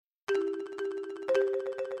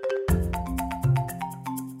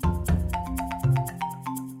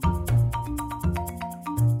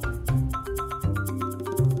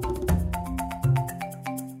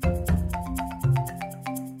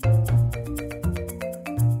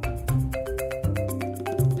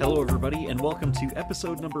Hello, everybody, and welcome to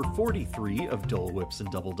episode number 43 of Dole Whips and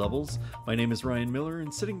Double Doubles. My name is Ryan Miller,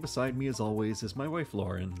 and sitting beside me, as always, is my wife,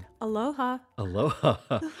 Lauren. Aloha. Aloha.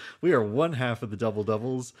 We are one half of the Double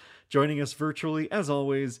Doubles. Joining us virtually, as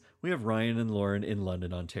always, we have Ryan and Lauren in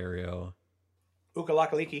London, Ontario.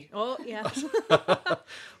 Ukalakaliki. Oh, yeah.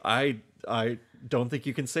 I don't think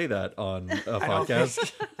you can say that on a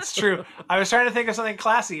podcast. It's true. I was trying to think of something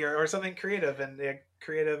classy or something creative, and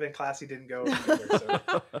creative and classy didn't go together.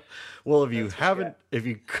 So. Well, if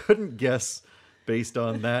you couldn't guess based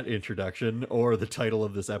on that introduction or the title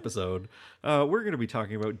of this episode, we're going to be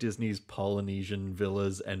talking about Disney's Polynesian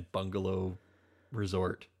Villas and Bungalow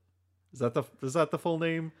Resort. Is that the full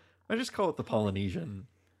name? I just call it the Polynesian.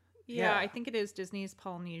 Yeah, I think it is Disney's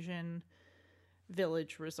Polynesian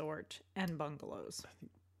Village Resort and Bungalows.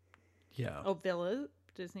 Yeah. Oh, Villa?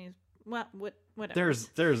 Disney's... Well, whatever. There's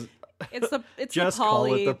it's just the call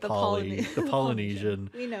it the Polynesian.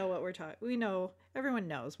 We know what we're talking. We know everyone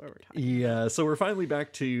knows what we're talking. Yeah, so we're finally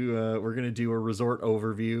back to we're going to do a resort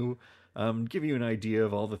overview, give you an idea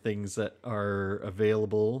of all the things that are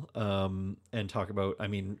available, and talk about. I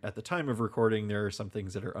mean, at the time of recording, there are some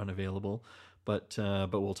things that are unavailable, but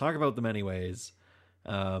we'll talk about them anyways,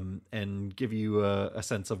 and give you a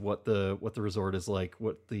sense of what the resort is like,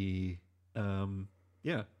 what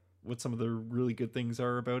some of the really good things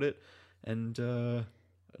are about it, and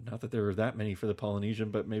not that there are that many for the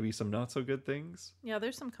Polynesian, but maybe some not so good things. Yeah,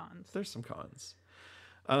 there's some cons.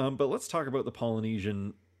 But let's talk about the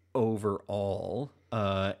Polynesian overall.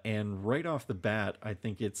 And right off the bat, I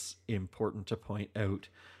think it's important to point out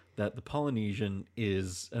that the Polynesian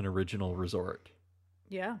is an original resort.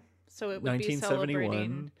 Yeah, so it would be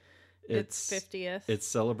celebrating its 50th. It's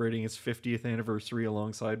celebrating its 50th anniversary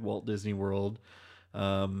alongside Walt Disney World.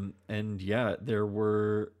 And yeah,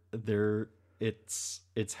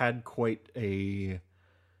 it's had quite a,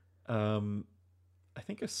 I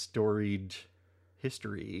think a storied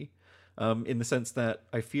history, in the sense that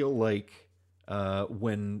I feel like,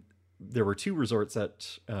 when there were two resorts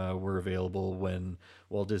that, were available when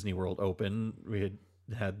Walt Disney World opened, we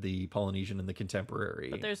had the Polynesian and the Contemporary.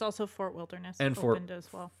 But there's also Fort Wilderness and opened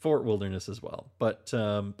as well. Fort Wilderness as well. But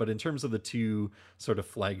in terms of the two sort of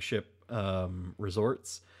flagship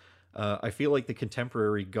resorts, I feel like the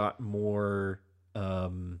Contemporary got more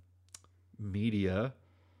media,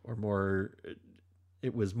 or more.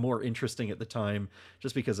 It was more interesting at the time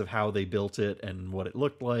just because of how they built it and what it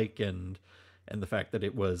looked like, and the fact that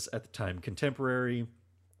it was at the time contemporary.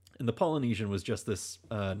 And the Polynesian was just this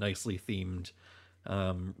nicely themed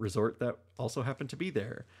resort that also happened to be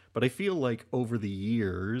there. But I feel like over the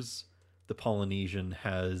years, the Polynesian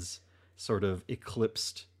has sort of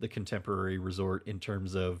eclipsed the Contemporary resort in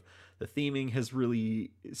terms of the theming has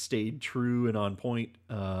really stayed true and on point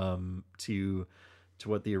to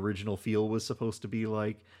what the original feel was supposed to be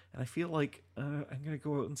like. And I feel like I'm going to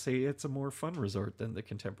go out and say it's a more fun resort than the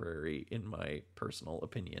Contemporary, in my personal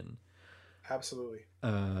opinion. Absolutely.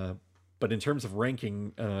 But in terms of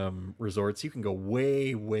ranking resorts, you can go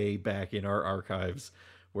way, way back in our archives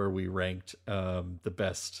where we ranked the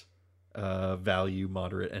best value,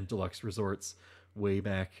 moderate, and deluxe resorts way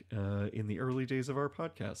back in the early days of our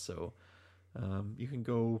podcast. So you can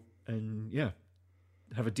go and,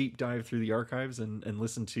 have a deep dive through the archives and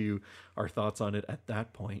listen to our thoughts on it at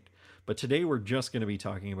that point. But today we're just going to be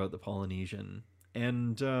talking about the Polynesian.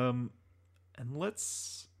 And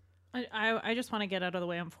let's... I just want to get out of the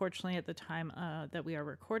way. Unfortunately, at the time that we are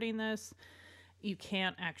recording this, you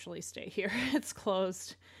can't actually stay here. It's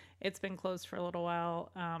closed. It's been closed for a little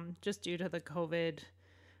while, just due to the COVID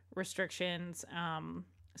restrictions.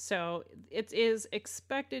 So it is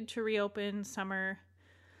expected to reopen summer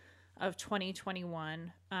of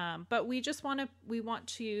 2021. But we want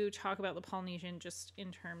to talk about the Polynesian just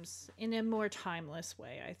in a more timeless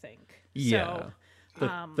way, I think. Yeah.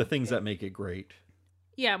 So, the things that make it great.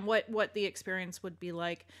 Yeah, what the experience would be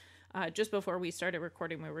like. Just before we started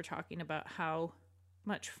recording, we were talking about how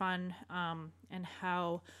much fun and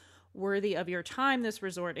how worthy of your time this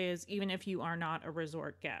resort is, even if you are not a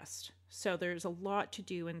resort guest. So there's a lot to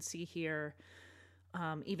do and see here,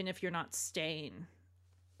 even if you're not staying.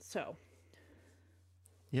 So.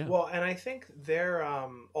 Yeah. Well, and I think they're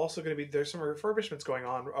also going to be, there's some refurbishments going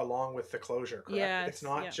on along with the closure, correct? Yeah, it's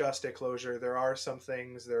not just a closure. There are some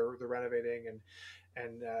things they're renovating,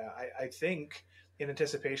 and I think in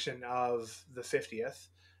anticipation of the 50th,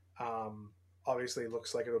 obviously it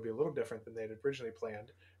looks like it'll be a little different than they'd originally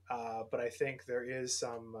planned. But I think there is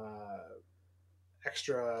some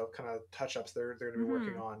extra kind of touch-ups they're going to be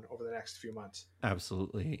working on over the next few months.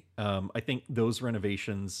 Absolutely. I think those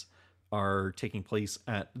renovations are taking place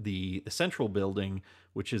at the central building,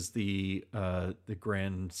 which is the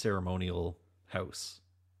grand ceremonial house.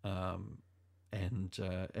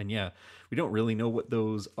 And yeah, we don't really know what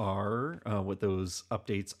those are, what those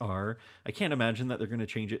updates are. I can't imagine that they're going to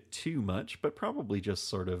change it too much, but probably just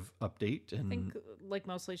sort of update. I And think like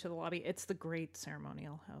mostly to the lobby. It's the Great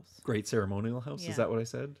Ceremonial House. great ceremonial house, Yeah. is that what I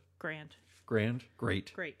said? Grand. Grand,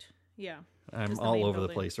 great. Great. Yeah. I'm Just the all main over the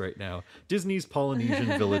building. place right now. Disney's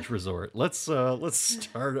Polynesian Village Resort. Let's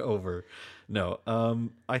start over. No,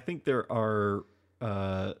 I think there are.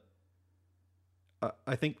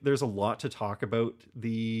 I think there's a lot to talk about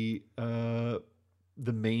the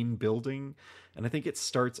main building, and I think it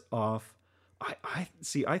starts off. I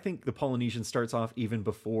see. I think the Polynesian starts off even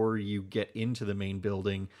before you get into the main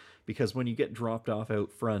building, because when you get dropped off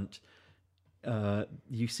out front,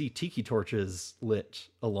 you see tiki torches lit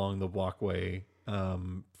along the walkway,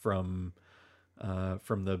 from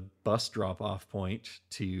the bus drop off point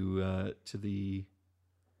to the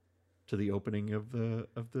opening of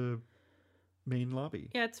the main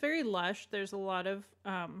lobby. Yeah, it's very lush. There's a lot of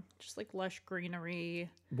just like lush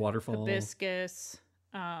greenery, Waterfall. hibiscus.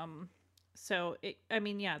 So I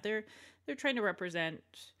mean, yeah, they're trying to represent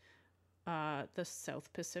the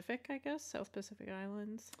South Pacific, I guess, South Pacific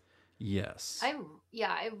Islands. Yes.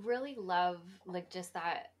 I really love like just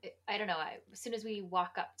that. I don't know. As soon as we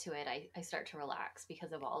walk up to it, I start to relax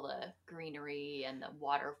because of all the greenery and the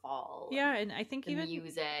waterfall. Yeah, and I think the even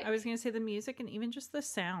music. I was gonna say the music and even just the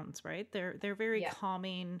sounds, right? They're very Yeah.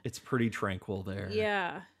 calming. It's pretty tranquil there.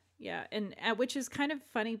 Yeah, yeah, and which is kind of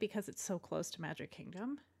funny because it's so close to Magic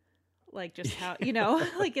Kingdom. Like just how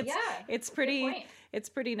like it's Yeah, it's good pretty point. it's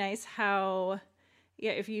pretty nice how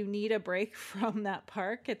if you need a break from that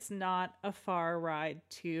park, it's not a far ride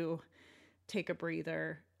to take a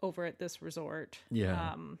breather over at this resort.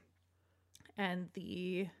 Yeah. And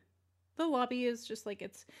the lobby is just like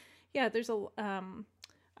there's a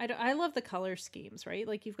I love the color schemes, right?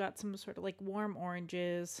 Like you've got some sort of like warm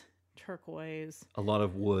oranges, turquoise. A lot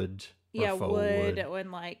of wood. Or Yeah, faux wood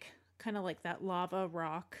and like kind of like that lava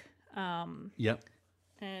rock. Yep.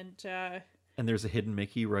 And And there's a hidden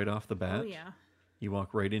Mickey right off the bat. oh yeah. You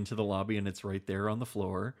walk right into the lobby and it's right there on the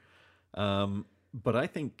floor. But I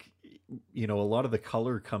think, a lot of the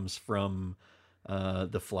color comes from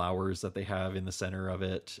the flowers that they have in the center of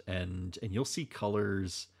it. And you'll see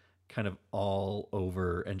colors kind of all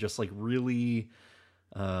over, and just like really,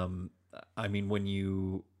 I mean, when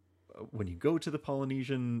you go to the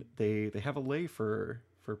Polynesian, they have a lei for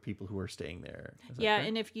people who are staying there. Is that Yeah, correct?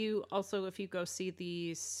 and if you go see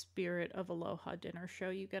the Spirit of Aloha dinner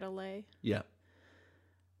show, you get a lei. Yeah.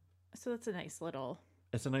 So that's a nice little.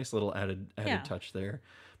 It's a nice little added Yeah. touch there.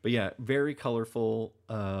 But yeah, very colorful,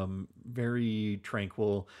 very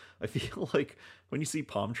tranquil. I feel like when you see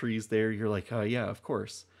palm trees there, you're like, oh yeah, of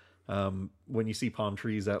course. When you see palm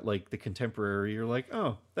trees at like the Contemporary, you're like,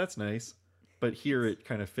 oh, that's nice. But here it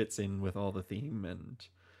kind of fits in with all the theme, and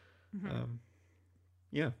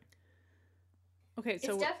yeah. Okay,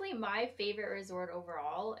 so It's definitely my favorite resort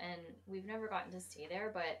overall, and we've never gotten to stay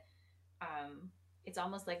there, but it's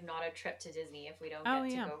almost like not a trip to Disney if we don't Oh,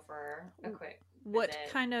 get yeah. to go for a quick what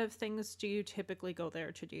visit. kind of things do you typically go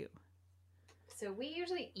there to do? So we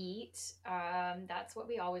usually eat. That's what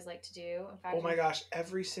we always like to do. In fact, Oh my gosh,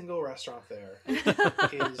 every single restaurant there is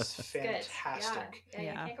it's good. fantastic. Yeah,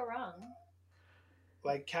 Yeah. you can't go wrong.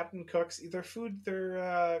 Like Captain Cook's,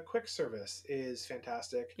 their quick service is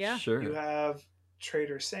fantastic. Yeah. Sure. You have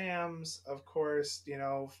Trader Sam's, of course,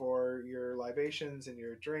 for your libations and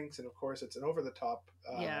your drinks, and of course it's an over-the-top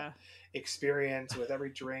Yeah. experience with every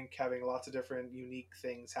drink having lots of different unique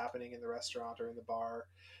things happening in the restaurant or in the bar.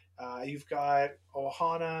 You've got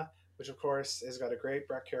Ohana, which of course has got a great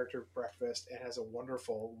character breakfast and has a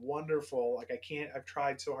wonderful, wonderful, I've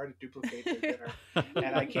tried so hard to duplicate their dinner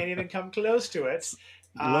and I can't even come close to it.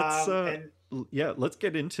 Let's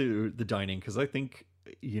get into the dining, because I think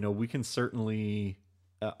we can certainly.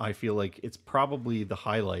 I feel like it's probably the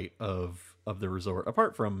highlight of the resort,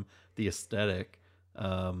 apart from the aesthetic.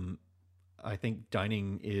 I think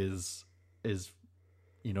dining is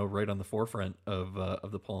right on the forefront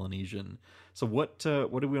of the Polynesian. So what do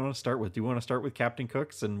we want to start with? Do we want to start with Captain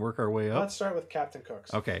Cook's and work our way up? Let's start with Captain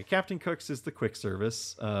Cook's. Okay, Captain Cook's is the quick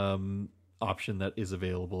service option that is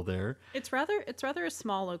available there. It's rather a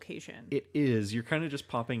small location. It is. You're kind of just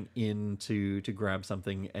popping in to grab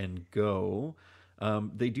something and go.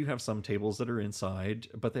 They do have some tables that are inside,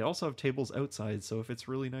 but they also have tables outside. So if it's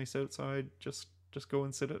really nice outside, just go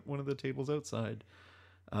and sit at one of the tables outside.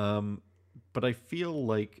 But I feel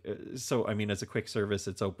like, as a quick service,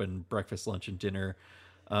 it's open breakfast, lunch, and dinner.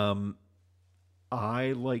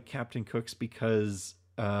 I like Captain Cook's because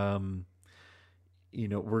we're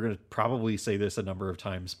gonna probably say this a number of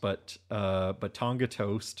times, but Tonga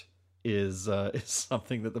toast is is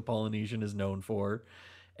something that the Polynesian is known for,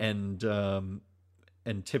 and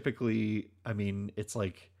typically, I mean, it's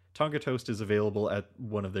like Tonga toast is available at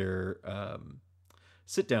one of their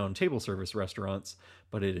sit down table service restaurants,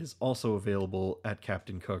 but it is also available at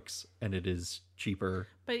Captain Cook's, and it is cheaper.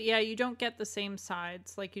 But yeah, you don't get the same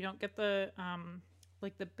sides. Like you don't get the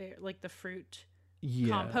like the fruit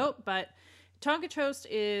compote, but Tonga toast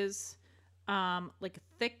is like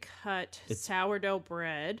thick cut sourdough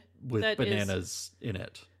bread with bananas in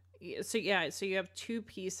it. So you have two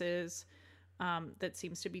pieces that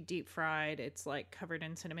seems to be deep fried. It's like covered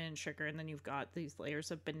in cinnamon and sugar, and then you've got these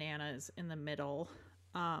layers of bananas in the middle.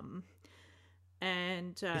 And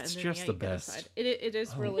it's then, just the best. It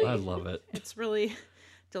is really. I love it. It's really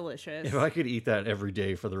delicious. If I could eat that every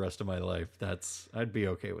day for the rest of my life, I'd be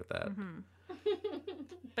okay with that. Mm-hmm.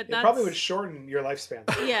 But it probably would shorten your lifespan.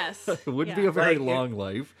 Yes, it wouldn't be a very long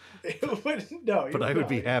life. It wouldn't. No, but I would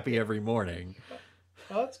be happy every morning.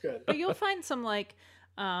 Oh, that's good. But you'll find some like,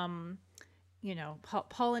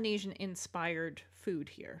 Polynesian inspired food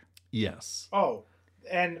here. Yes. Oh,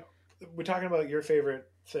 and we're talking about your favorite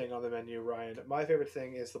thing on the menu, Ryan. My favorite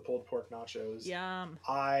thing is the pulled pork nachos. Yum.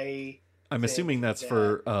 I'm assuming that's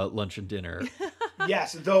for lunch and dinner.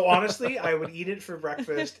 Yes, though honestly, I would eat it for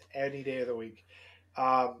breakfast any day of the week.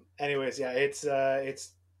 Anyways, yeah, it's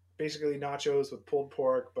basically nachos with pulled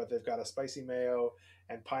pork, but they've got a spicy mayo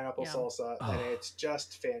and pineapple salsa, and it's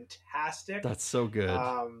just fantastic. That's so good.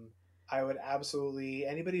 I would absolutely,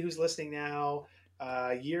 anybody who's listening now,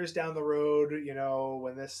 years down the road,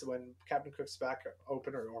 when Captain Cook's back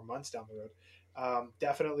open, or months down the road,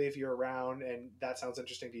 definitely if you're around and that sounds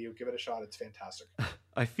interesting to you, give it a shot. It's fantastic.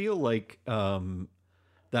 I feel like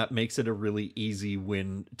that makes it a really easy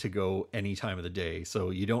win to go any time of the day.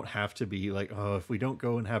 So you don't have to be like, oh, if we don't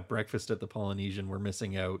go and have breakfast at the Polynesian, we're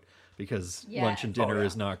missing out because lunch and dinner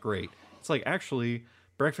is not great. It's like, actually,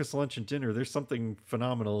 breakfast, lunch, and dinner, there's something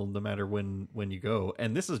phenomenal no matter when you go.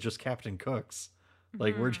 And this is just Captain Cook's.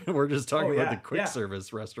 Like, we're just talking about the quick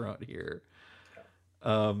service restaurant here.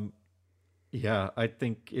 Yeah, I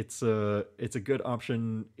think it's a good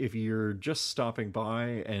option if you're just stopping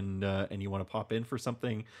by and you want to pop in for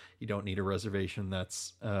something. You don't need a reservation.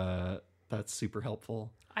 That's super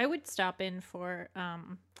helpful. I would stop in for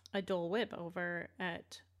a Dole Whip over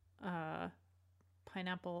at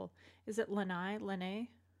Pineapple. Is it Lanai?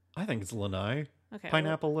 I think it's Lanai. Okay,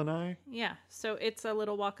 Pineapple Lanai. Yeah, so it's a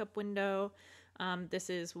little walk-up window. This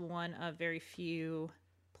is one of very few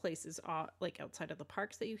places like outside of the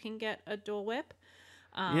parks that you can get a Dole Whip.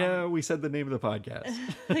 Yeah, we said the name of the podcast.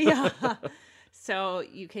 Yeah. So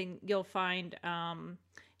you'll find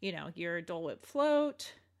your Dole Whip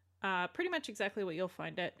float, pretty much exactly what you'll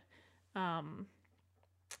find at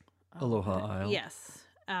Aloha Isle. Yes.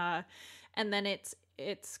 And then it's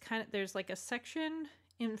kind of, there's like a section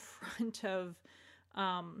in front of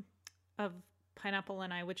Pineapple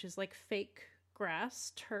Lanai, which is like fake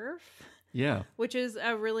grass turf. Yeah. Which is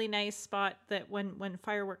a really nice spot that when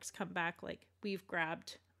fireworks come back, like we've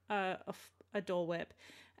grabbed a Dole Whip,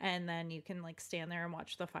 and then you can like stand there and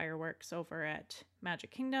watch the fireworks over at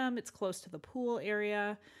Magic Kingdom. It's close to the pool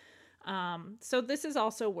area. So this is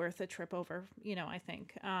also worth a trip over, I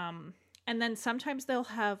think. And then sometimes they'll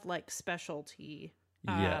have like specialty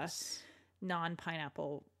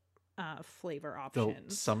non-pineapple flavor options. They'll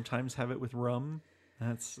sometimes have it with rum.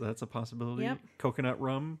 That's a possibility. Yep. Coconut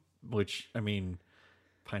rum, which, I mean,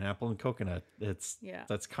 pineapple and coconut, that's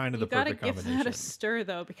kind of the perfect combination. You gotta give that a stir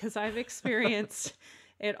though, because I've experienced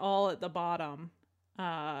it all at the bottom.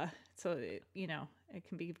 So it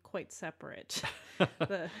can be quite separate.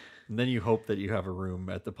 And then you hope that you have a room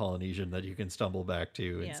at the Polynesian that you can stumble back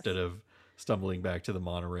to instead of stumbling back to the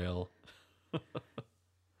monorail.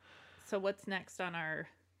 So what's next on our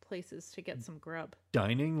places to get some grub?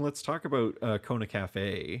 Dining. Let's talk about Kona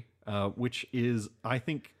Cafe, which is, I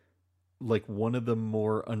think, like one of the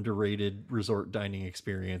more underrated resort dining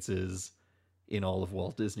experiences in all of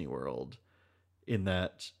Walt Disney World, in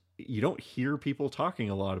that you don't hear people talking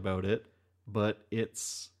a lot about it, but it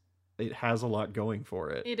has a lot going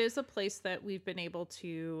for it. It is a place that we've been able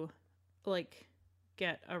to like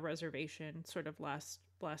get a reservation sort of last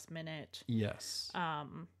minute. Yes.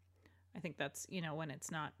 I think that's, when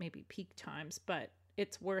it's not maybe peak times, but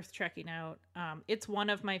it's worth checking out. It's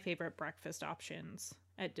one of my favorite breakfast options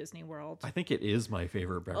at Disney World. I think it is my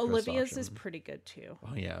favorite breakfast Olivia's option. is pretty good too.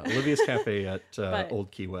 Oh yeah, Olivia's Cafe at But-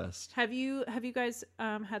 Old Key West. Have you guys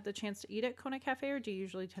had the chance to eat at Kona Cafe, or do you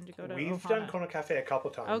usually tend to go to We've Ohana? done Kona Cafe a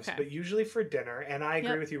couple times, Okay. but usually for dinner. And I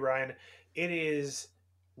agree Yep. with you, Ryan. It is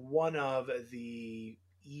one of the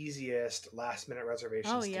easiest last minute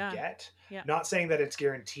reservations Oh, yeah. to get. Yeah. Not saying that it's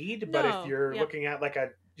guaranteed, but No, if you're yeah. looking at like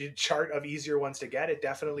a chart of easier ones to get, it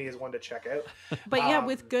definitely is one to check out. But yeah, Um,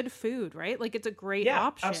 with good food, right? Like it's a great Yeah,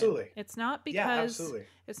 option. absolutely. It's not Yeah, because absolutely.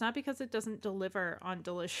 it's not because it doesn't deliver on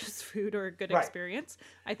delicious food or a good Right. experience.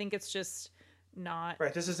 I think it's just not.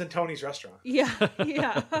 Right. This isn't Tony's restaurant. Yeah,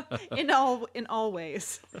 yeah. in all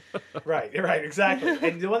ways. Right, exactly.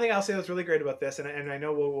 And the one thing I'll say that's really great about this, and I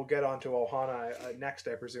know we'll get on to Ohana next,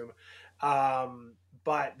 I presume,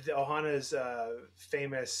 but the Ohana's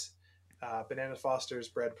famous Banana Foster's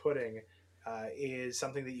bread pudding is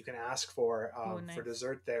something that you can ask for nice. for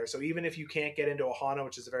dessert there. So even if you can't get into Ohana,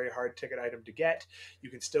 which is a very hard ticket item to get, you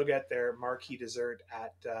can still get their marquee dessert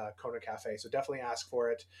at Kona Cafe. So definitely ask for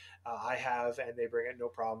it. I have, and they bring it, no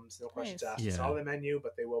problems, no questions Nice. asked. It's Yeah. not on the menu,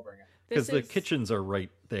 but they will bring it. Because the is- kitchens are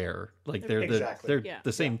right there. Like they're Exactly. they're Yeah.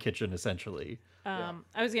 the same kitchen essentially. Yeah.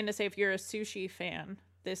 I was going to say, if you're a sushi fan,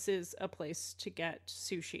 this is a place to get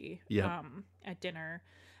sushi Yeah. at dinner,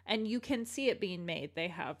 and you can see it being made. They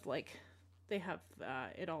have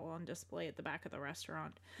it all on display at the back of the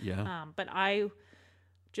restaurant. Yeah. But I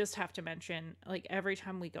just have to mention, like, every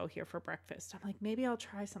time we go here for breakfast, I'm like, maybe I'll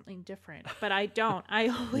try something different, but I don't. I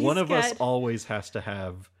always One of us get- always has to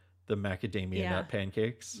have the macadamia Yeah. nut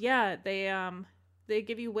pancakes. Yeah, they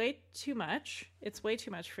give you way too much. It's way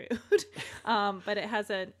too much food. But it has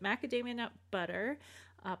a macadamia nut butter,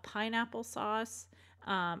 pineapple sauce,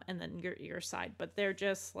 and then your side. But they're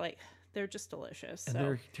just delicious. And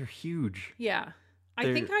So they're huge. yeah, I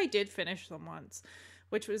they're- think I did finish them once,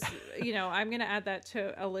 which was I'm gonna add that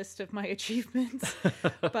to a list of my achievements.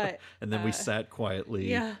 But and then we sat quietly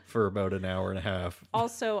yeah. for about an hour and a half.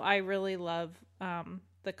 also, I really love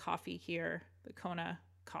the coffee here, the Kona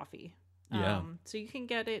coffee. Yeah. So you can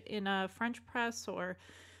get it in a French press or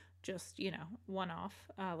just, one off,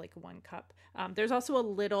 like 1 cup. There's also a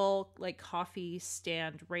little like coffee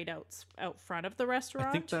stand right out front of the restaurant.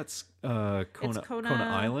 I think that's It's Kona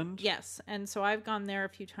Island. Yes. And so I've gone there a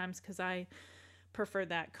few times because I prefer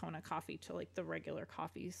that Kona coffee to like the regular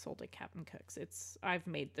coffee sold at Captain Cook's. I've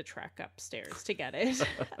made the trek upstairs to get it.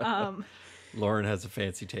 Lauren has a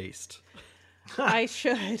fancy taste. I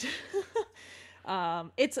should.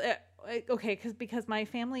 It's okay because my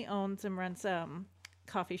family owns and runs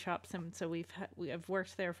coffee shops, and so we have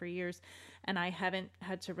worked there for years, and I haven't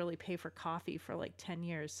had to really pay for coffee for like 10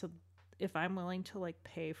 years. So if I'm willing to like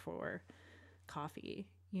pay for coffee,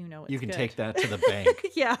 it's You can good. take that to the bank.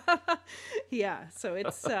 yeah. So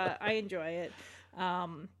it's I enjoy it,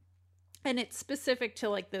 and it's specific to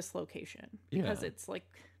like this location because Yeah. it's like,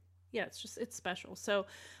 it's special. So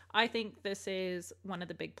I think this is one of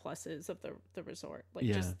the big pluses of the resort, like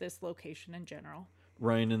Yeah. just this location in general.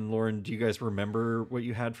 Ryan and Lauren, do you guys remember what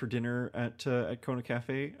you had for dinner at Kona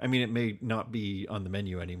Cafe? I mean, it may not be on the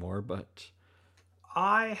menu anymore, but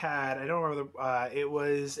I don't remember it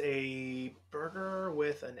was a burger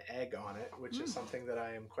with an egg on it, which is something that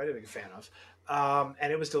I am quite a big fan of.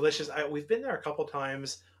 And it was delicious. We've been there a couple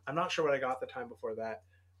times. I'm not sure what I got the time before that.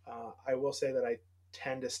 I will say that I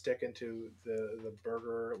tend to stick into the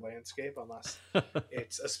burger landscape unless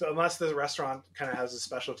unless the restaurant kind of has a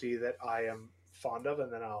specialty that I am fond of,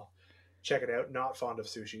 and then I'll check it out. Not fond of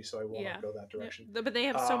sushi, so I will not go that direction. But they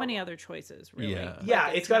have so many other choices, really. Yeah. Yeah,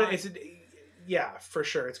 Like, it's got yeah, for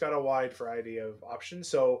sure. It's got a wide variety of options.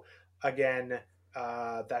 So again,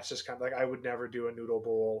 that's just kind of like I would never do a noodle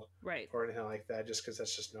bowl right. or anything like that, just because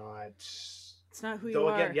that's just not. It's not who you Though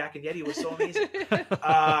are. again, Yak and Yeti was so amazing.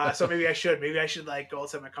 So maybe I should like go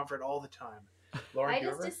outside my comfort all the time. Lauren, I do you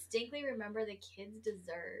just remember? distinctly remember the kids'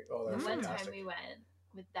 dessert. Oh, the that's one fantastic. time we went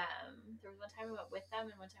with them. There was one time we went with them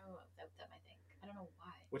and one time we went without them, I think. I don't know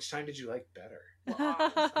why. Which time did you like better?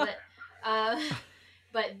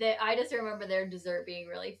 But I just remember their dessert being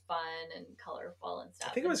really fun and colorful and stuff.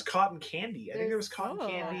 I think it was cotton candy. I think there was cotton Oh.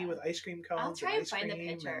 candy with ice cream cones. I'll try and ice find the cream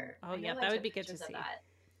picture. Oh, I yeah, know that I would took be good to pictures of see. that.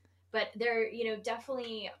 But they're,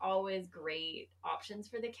 definitely always great options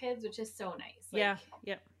for the kids, which is so nice. Like,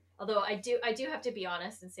 yeah. Although I do have to be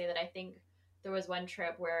honest and say that I think there was one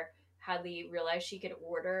trip where Hadley realized she could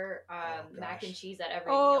order mac and gosh. cheese at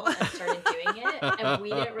every Oh. meal and started doing it, and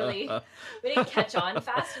we didn't catch on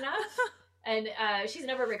fast enough. And she's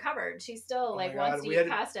never recovered. She's still my like God, wants to we eat had-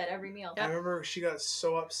 pasta at every meal. I remember she got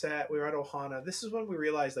so upset. We were at Ohana. This is when we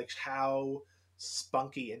realized like how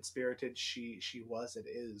spunky and spirited she was. It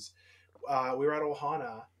is. we were at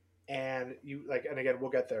Ohana, and and again, we'll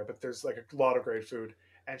get there, but there's like a lot of great food.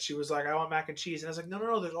 And she was like, I want mac and cheese. And I was like, no, no,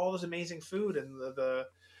 no, there's all this amazing food. And the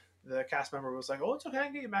cast member was like, oh, it's okay, I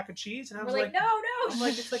can get you mac and cheese. And I was We're like, like, no, I'm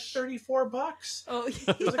like, it's like $34. Oh,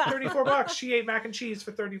 It was like $34. She ate mac and cheese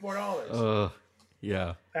for $34.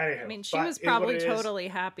 Yeah. Anyhow, I mean, she but was it is what probably it is. totally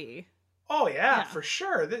happy. Oh yeah, Yeah. for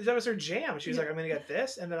sure. That was her jam. She was like, I'm gonna get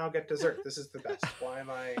this, and then I'll get dessert. This is the best.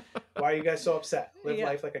 Why are you guys so upset? Live Yeah.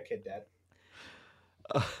 life like a kid, Dad.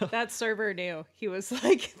 That server knew. He was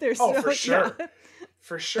like, "There's Oh, no for sure. yeah.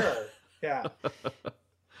 For sure. Yeah.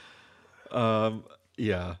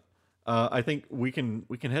 Yeah. I think we can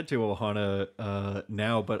head to Ohana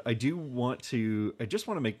now, but I just want to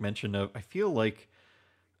make mention of, I feel like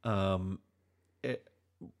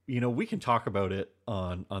we can talk about it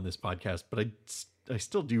on this podcast, but I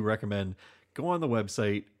still do recommend go on the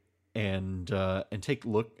website and take a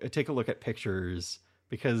look at pictures,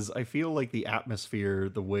 because I feel like the atmosphere,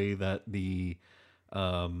 the way that the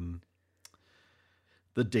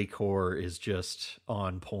decor is just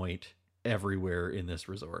on point everywhere in this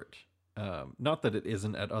resort. Not that it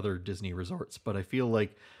isn't at other Disney resorts, but I feel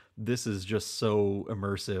like this is just so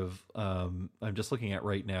immersive. I'm just looking at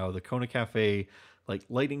right now the Kona Cafe, like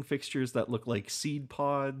lighting fixtures that look like seed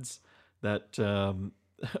pods that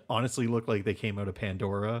honestly look like they came out of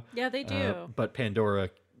Pandora. Yeah, they do. But Pandora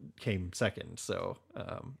came second, so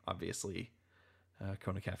obviously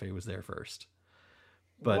Kona Cafe was there first.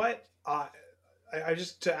 But what I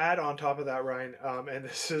just, to add on top of that, Ryan, and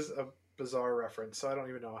this is a bizarre reference, so I don't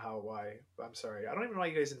even know why. I'm sorry. I don't even know why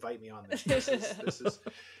you guys invite me on this. This is.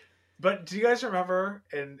 But do you guys remember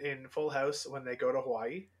in Full House when they go to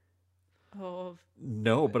Hawaii? Oh,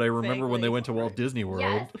 no, but I remember when they vaguely. went to Walt Right. Disney World.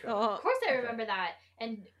 Yes. oh, Of course, I remember that.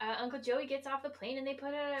 And Uncle Joey gets off the plane, and they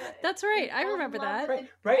put a. That's right. I falls in remember love that. with-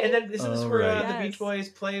 Right, and then isn't this Oh, where right. the Yes. Beach Boys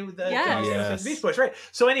play with the Yes. Yes. Beach Boys, right?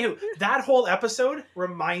 So, anywho, that whole episode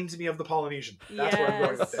reminds me of the Polynesian. That's where I'm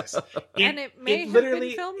going with Yes. this. And it may have literally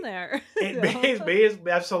been filmed there. it may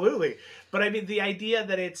absolutely, but I mean the idea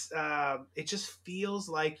that it's it just feels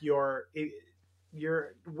like you're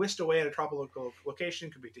whisked away at a tropical location.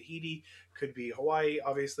 Could be Tahiti, could be Hawaii,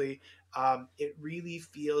 obviously. It really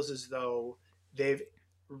feels as though they've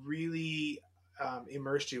really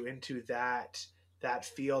immersed you into that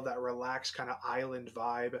feel, that relaxed kind of island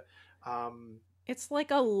vibe. It's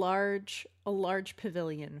like a large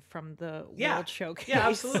pavilion from the Yeah. World Showcase. Yeah,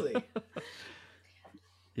 absolutely.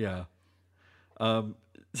 Yeah. I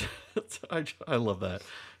love that.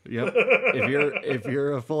 Yep. If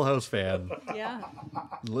you're a Full House fan, Yeah.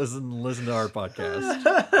 listen to our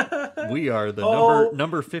podcast. We are the Oh.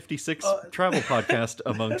 number 56 travel podcast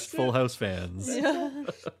amongst Full House fans. Yeah.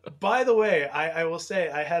 By the way, I will say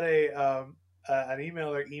I had an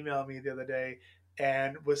emailer email me the other day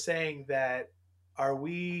and was saying that, are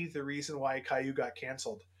we the reason why Caillou got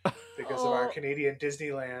canceled because of our Oh. Canadian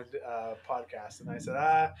Disneyland podcast? And I said,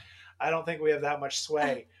 I don't think we have that much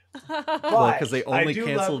sway. Well, because they I only do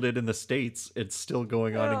canceled it in the States, it's still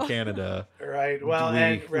going on Oh. in Canada. Right. Well,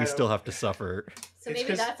 we still have to suffer. So It's maybe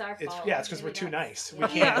 'cause that's our It's fault. yeah, it's because we're Maybe too that's-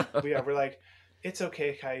 nice. We Yeah. can't. We're like, it's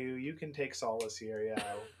okay, Caillou. You can take solace here.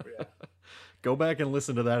 Yeah. Go back and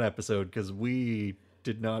listen to that episode, because we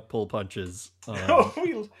did not pull punches. Oh,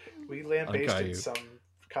 we lambasted Caillou. some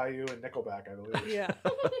Caillou and Nickelback, I believe. Yeah.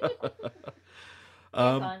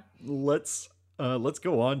 fun. Let's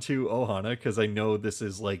go on to Ohana, because I know this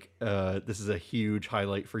is a huge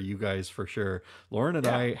highlight for you guys for sure. Lauren and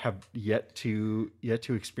Yeah. I have yet to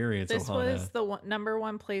experience This Ohana. was the number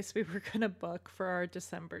one place we were going to book for our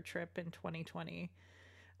December trip in 2020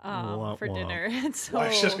 Womp for womp. dinner. And so Well, I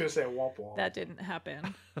was just gonna say womp womp. that didn't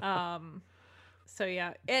happen. So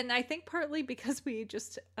yeah, and I think partly because we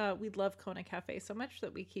just we love Kona Cafe so much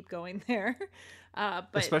that we keep going there. But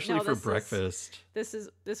Especially no, for this is- breakfast.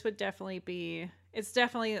 This would definitely be. It's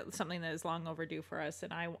definitely something that is long overdue for us,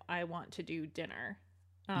 and I want to do dinner.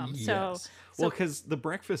 So Well, because the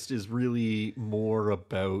breakfast is really more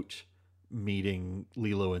about meeting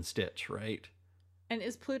Lilo and Stitch, right? and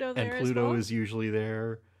is Pluto there? And Pluto as well? is usually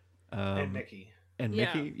there. And Mickey. And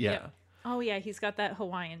Yeah, Mickey, yeah. yeah. Oh yeah, he's got that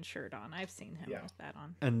Hawaiian shirt on. I've seen him Yeah. with that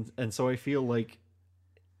on. And so I feel like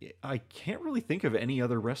I can't really think of any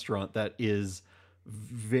other restaurant that is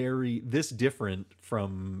this different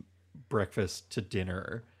from breakfast to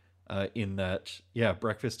dinner, in that, yeah,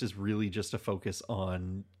 breakfast is really just a focus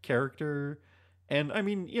on character. And I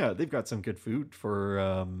mean, yeah, they've got some good food for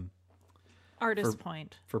Artist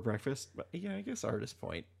Point. breakfast, but yeah, I guess Artist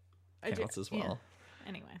Point I do- counts as yeah. well.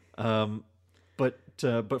 Anyway,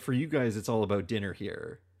 But for you guys, it's all about dinner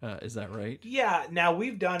here. Is that right? Yeah. Now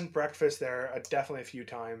we've done breakfast there definitely a few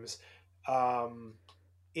times.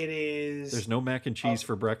 It is. There's no mac and cheese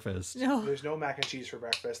for breakfast. No. There's no mac and cheese for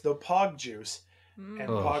breakfast. Though Pog Juice, and Ugh.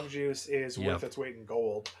 Pog Juice is Yep. worth its weight in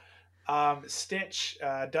gold. Stitch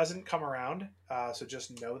doesn't come around, so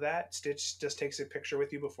just know that. Stitch just takes a picture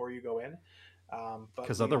with you before you go in.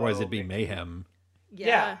 Because we otherwise will it'd be make mayhem.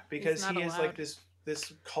 Yeah, he's because not he is allowed. like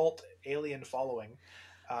this cult alien following.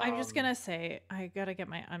 I'm just gonna say I gotta get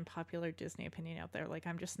my unpopular Disney opinion out there. Like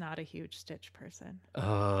I'm just not a huge Stitch person.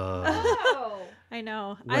 Oh. I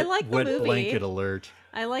know. I like the wet movie. blanket alert.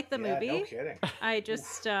 I like the Yeah, movie. no kidding. I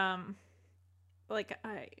just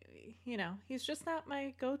he's just not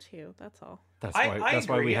my go-to. That's all. That's I why. That's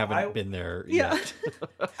why we agree. haven't been there Yeah.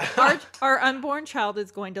 yet. Our unborn child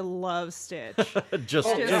is going to love Stitch. just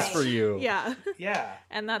Oh, just for you. Yeah, Yeah.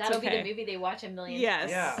 and that's That'll okay. be the movie they watch a million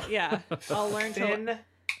Yes. times. Yeah. I'll learn to.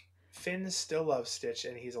 Finn still loves Stitch,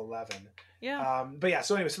 and he's 11. Yeah. But yeah,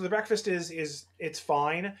 so anyway, so the breakfast is it's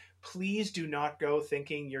fine. Please do not go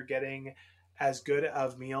thinking you're getting as good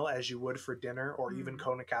of meal as you would for dinner or even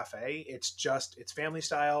Kona Cafe. It's family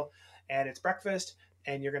style, and it's breakfast,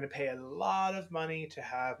 and you're going to pay a lot of money to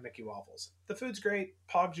have Mickey waffles. The food's great,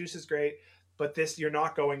 Pog Juice is great, but this you're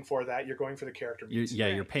not going for that. You're going for the character meats.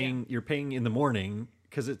 You're Right, paying. You're paying in the morning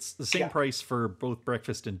because it's the same Yeah. price for both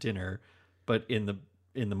breakfast and dinner, but in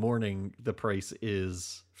the morning the price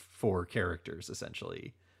is for characters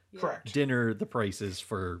essentially. Correct. Dinner the price is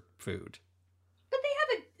for food. But they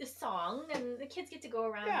have a song, and the kids get to go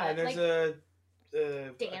around. Yeah, and, there's like,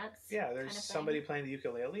 a dance. Yeah, there's kind of thing. somebody playing the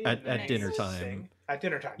ukulele At- and then at they dinner sing. time. At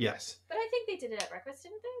dinner time, Yeah. yes. But I think they did it at breakfast,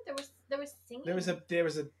 didn't they? There was singing. There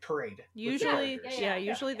was a parade. with the Usually, characters. yeah, yeah.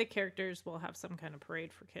 usually the characters will have some kind of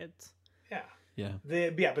parade for kids. Yeah. Yeah.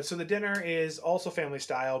 But so the dinner is also family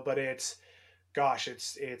style, but it's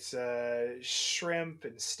shrimp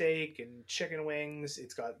and steak and chicken wings.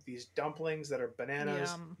 It's got these dumplings that are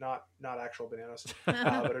bananas, Yum. not actual bananas,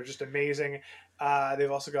 but are just amazing.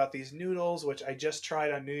 They've also got these noodles, which I just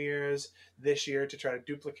tried on New Year's this year to try to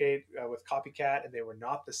duplicate with Copycat, and they were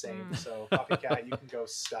not the same. So Copycat, you can go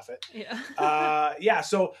stuff it. Yeah.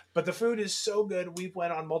 But the food is so good. We've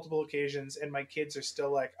went on multiple occasions, and my kids are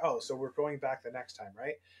still like, oh, so we're going back the next time,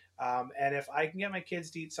 right? And if I can get my kids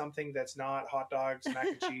to eat something that's not hot dogs, mac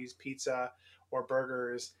and cheese, pizza, or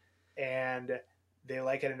burgers, and they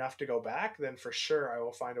like it enough to go back, then for sure I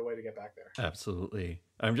will find a way to get back there. Absolutely.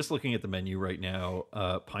 I'm just looking at the menu right now.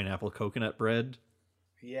 Pineapple coconut bread.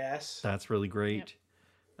 Yes. That's really great.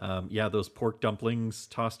 Those pork dumplings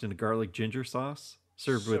tossed in a garlic ginger sauce,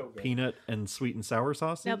 served So with good. peanut and sweet and sour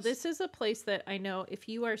sauces. Now this is a place that I know if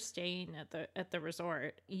you are staying at the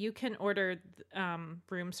resort, you can order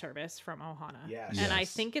room service from Ohana. Yes. And I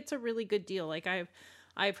Yes. think it's a really good deal. Like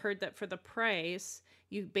I've heard that for the price,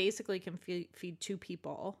 you basically can feed two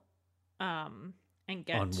people, and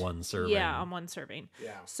get on one serving. Yeah, on one serving.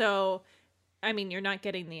 Yeah. So, I mean, you're not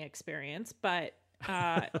getting the experience, but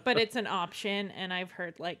it's an option, and I've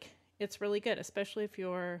heard like it's really good, especially if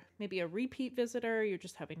you're maybe a repeat visitor, you're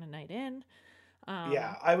just having a night in.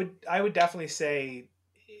 Yeah, I would definitely say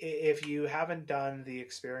if you haven't done the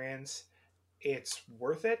experience, it's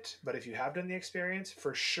worth it. But if you have done the experience,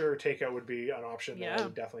 for sure, takeout would be an option that I Yeah.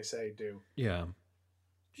 would definitely say do. Yeah.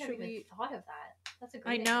 I never even thought of that. That's a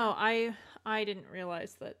great I idea. know. I didn't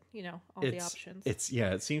realize that. All the options.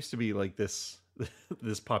 It seems to be like this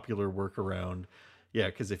this popular workaround. Yeah,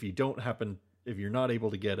 because if you're not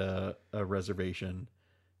able to get a reservation,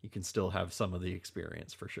 you can still have some of the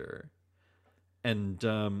experience for sure. And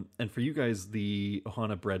for you guys, the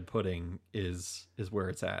Ohana bread pudding is where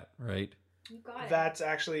it's at, right? You got it. That's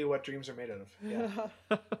actually what dreams are made out of.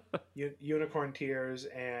 Yeah, unicorn tears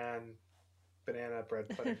and banana bread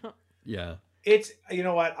pudding. Yeah. It's you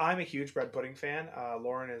know what? I'm a huge bread pudding fan.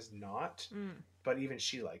 Lauren is not, Mm. but even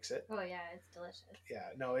she likes it. Oh yeah, it's delicious. Yeah,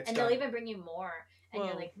 no, it's And done. they'll even bring you more, and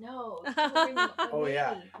you're Whoa. like, no, don't bring me more. Oh,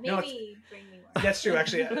 yeah. maybe, No, maybe bring me more. That's true.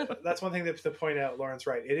 Actually, that's one thing to point out. Lauren's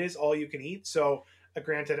right. It is all you can eat. So,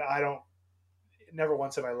 granted, never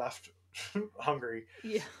once have I left hungry.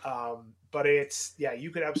 Yeah. But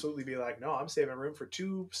you could absolutely be like, no, I'm saving room for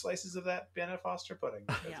 2 slices of that Banana Foster pudding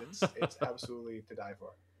because it's absolutely to die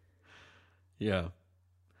for. Yeah.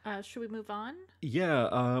 Should we move on?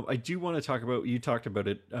 Yeah, I do want to talk about, you talked about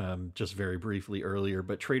it just very briefly earlier,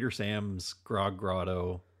 but Trader Sam's Grog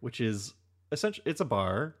Grotto, which is essentially, it's a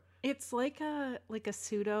bar. It's like a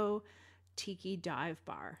pseudo tiki dive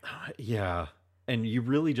bar. Yeah. And you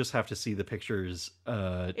really just have to see the pictures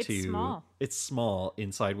It's small. It's small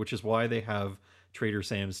inside, which is why they have Trader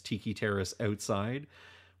Sam's Tiki Terrace outside,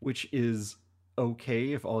 which is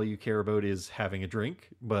okay if all you care about is having a drink.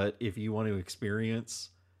 But if you want to experience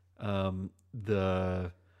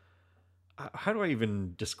the how do I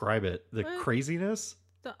even describe it? The Well, craziness.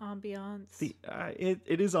 The ambiance.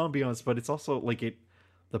 It is ambiance, but it's also like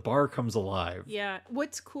the bar comes alive. Yeah.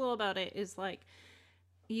 What's cool about it is like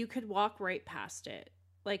you could walk right past it.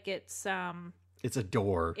 Like it's It's a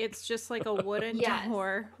door. it's just like a wooden Yes.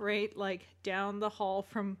 door, right? Like down the hall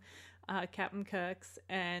from Captain Cook's,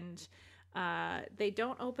 and they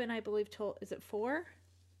don't open, I believe, till is it 4?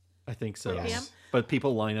 I think so. 4 p.m.? But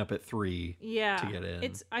people line up at 3 Yeah. to get in.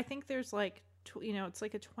 It's I think there's like it's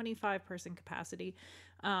like a 25 person capacity.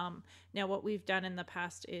 Now what we've done in the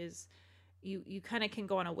past is you kind of can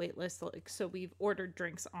go on a wait list. Like, so we've ordered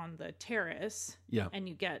drinks on the terrace, Yeah. and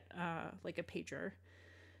you get like a pager.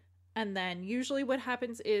 And then usually what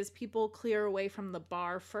happens is people clear away from the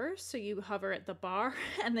bar first. So you hover at the bar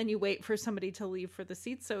and then you wait for somebody to leave for the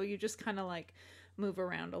seats. So you just kind of like move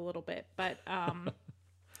around a little bit. But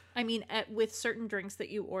I mean, with certain drinks that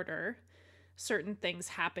you order, certain things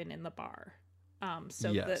happen in the bar.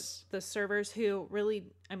 So Yes. the servers who really,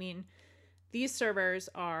 I mean, these servers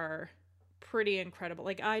are pretty incredible.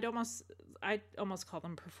 Like I almost call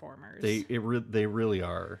them performers. They really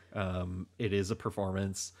are. It is a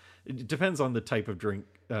performance. It depends on the type of drink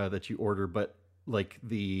that you order, but like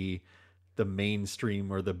the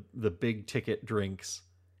mainstream or the big ticket drinks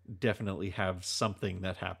definitely have something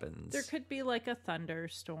that happens. There could be like a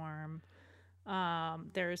thunderstorm.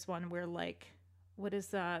 There's one where like, what is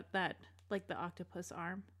that like the octopus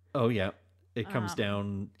arm? Oh yeah, it comes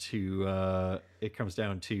down to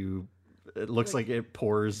it looks like it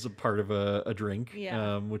pours a part of a drink,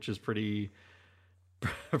 Yeah. which is pretty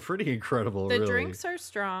incredible. The really. drinks are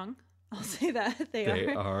strong. I'll say that they They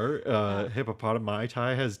are. are. Hippopotami Mai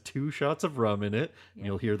Tai has 2 shots of rum in it. Yeah.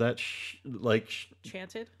 You'll hear that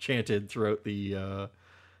Chanted. chanted throughout the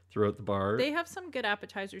bar. They have some good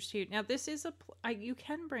appetizers too. Now this is you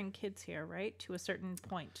can bring kids here, right? To a certain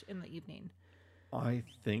point in the evening. I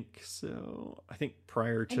think so. I think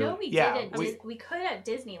prior I to know we Yeah, did we could at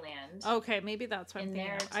Disneyland. Okay, maybe that's what I'm In thinking.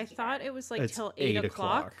 there Of. I together. thought it was like it's till 8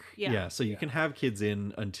 o'clock. Yeah. So you can have kids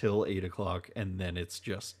in until 8 o'clock, and then it's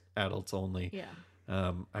just adults only. Yeah.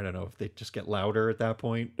 I don't know if they just get louder at that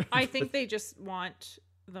point. I think they just want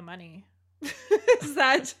the money. Is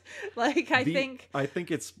that like I think I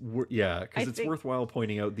think it's because I it's think- worthwhile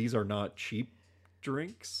pointing out these are not cheap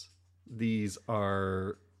drinks. These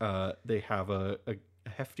are they have a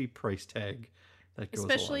hefty price tag that goes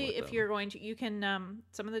especially along with if them. you're going to you can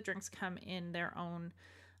some of the drinks come in their own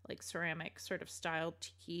like ceramic sort of style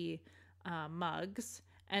tiki mugs,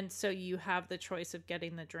 and so you have the choice of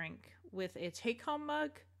getting the drink with a take-home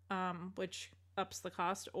mug, which ups the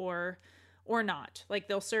cost, or not. Like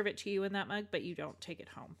they'll serve it to you in that mug, but you don't take it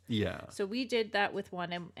home. Yeah. So we did that with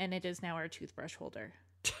one, and it is now our toothbrush holder.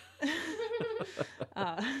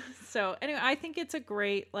 So anyway, I think it's a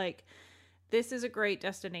great, like, this is a great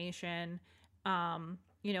destination.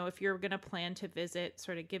 If you're gonna plan to visit,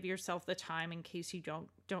 sort of give yourself the time in case you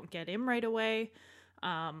don't get in right away.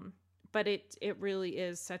 But it really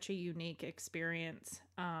is such a unique experience,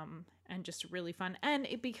 and just really fun. And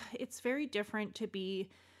it's very different to be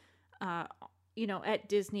at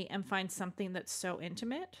Disney and find something that's so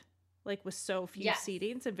intimate, like with so few Yes.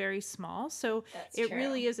 seatings and very small. So That's it true.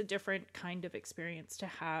 really is a different kind of experience to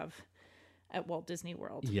have at Walt Disney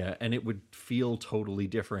World. Yeah, and it would feel totally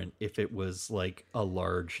different if it was like a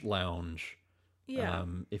large lounge. Yeah.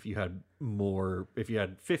 If you had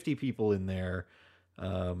 50 people in there,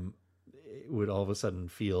 it would all of a sudden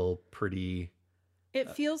feel pretty. It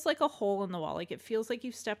feels like a hole in the wall. Like it feels like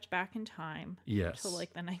you've stepped back in time Yes. to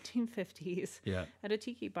like the 1950s Yeah. at a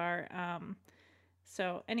tiki bar.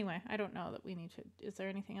 So anyway, I don't know that we need to. Is there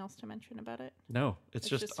anything else to mention about it? No, it's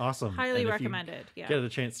just awesome. Highly And if you recommended. Yeah. Get a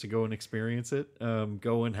chance to go and experience it.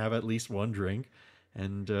 Go and have at least one drink,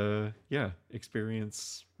 and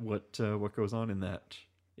experience what goes on in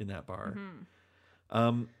that bar.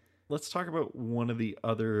 Mhm. Let's talk about one of the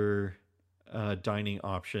other dining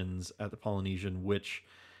options at the Polynesian, which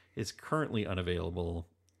is currently unavailable.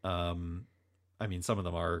 I mean, some of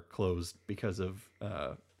them are closed because of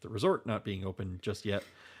the resort not being open just yet,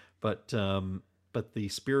 but the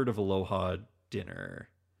Spirit of Aloha dinner,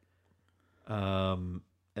 and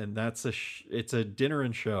that's it's a dinner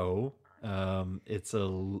and show. It's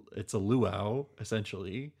a luau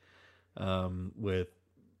essentially, with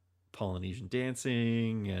Polynesian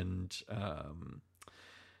dancing, and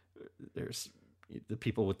there's the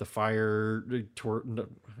people with the fire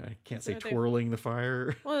I can't say Are they- twirling the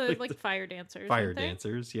fire. Well, Like like fire dancers. fire aren't they?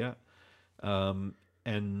 dancers, yeah.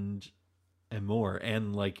 And more,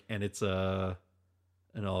 and it's an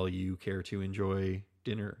all you care to enjoy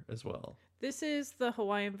dinner as well. This is the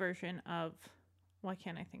Hawaiian version of. Why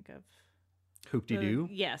can't I think of Hoop-de-doo.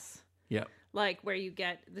 Yes. Yeah. Like where you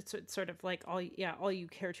get it's sort of like all you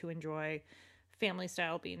care to enjoy, family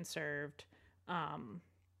style being served,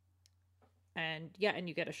 and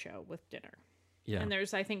you get a show with dinner. Yeah. And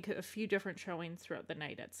there's I think a few different showings throughout the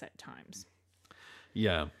night at set times.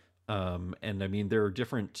 Yeah. And I mean there are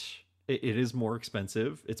different. It is more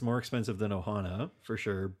expensive. It's more expensive than Ohana for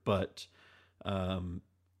sure, but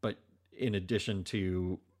in addition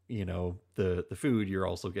to the food, you're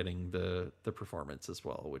also getting the performance as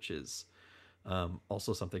well, which is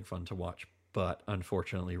also something fun to watch. But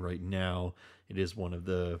unfortunately, right now, it is one of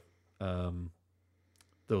the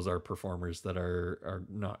those are performers that are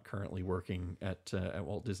not currently working at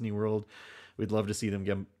Walt Disney World. We'd love to see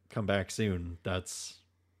them come back soon. I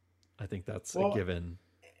think that's a given.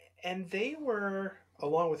 And they were,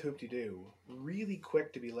 along with Hoop-de-Doo, really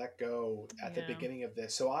quick to be let go at the beginning of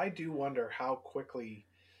this. So I do wonder how quickly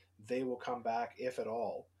they will come back, if at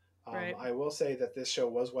all. Right. I will say that this show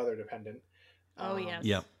was weather dependent. Oh, yes.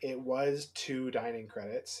 Yep. It was 2 dining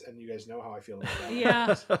credits, and you guys know how I feel about that.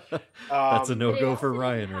 Yeah. That's a no-go for also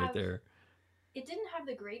Ryan didn't right have- there. It didn't have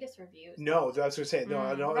the greatest reviews. No, that's what I'm saying.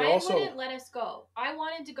 No, no. Ryan And also, wouldn't let us go. I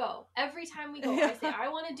wanted to go. Every time we go, I say, I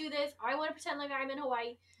want to do this. I want to pretend like I'm in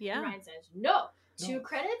Hawaii. Yeah. And Ryan says, no. 2 No.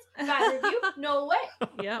 credits? Bad review? No way.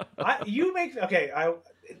 Yeah.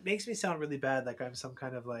 it makes me sound really bad, like I'm some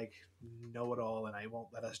kind of like know-it-all, and I won't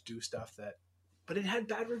let us do stuff that. But it had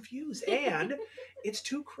bad reviews, and it's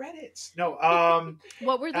 2 credits. No,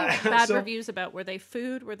 What were the bad reviews about? Were they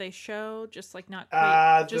food? Were they show? Just like not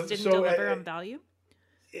great? Just didn't deliver on value?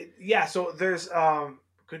 So there's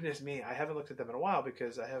goodness me, I haven't looked at them in a while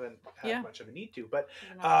because I haven't had much of a need to. But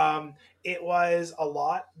it was a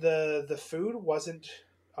lot. The food wasn't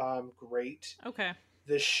great. Okay.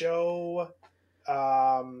 The show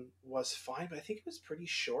was fine, but I think it was pretty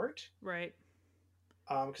short. Right.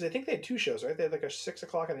 Because I think they had 2 shows, right? They had like a 6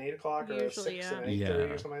 o'clock and an 8 o'clock, or Usually, a 6 and an yeah.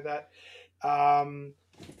 8:30 or something like that. And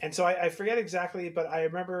so I forget exactly, but I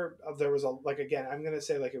remember there was again, I'm gonna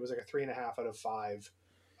say like it was like a 3.5 out of 5,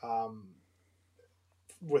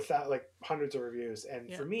 with that, like hundreds of reviews.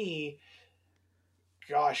 And for me,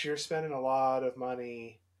 gosh, you're spending a lot of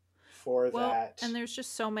money for that. And there's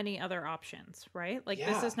just so many other options, right? Like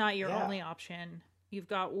this is not your only option. You've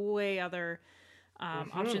got way other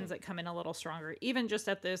options that come in a little stronger, even just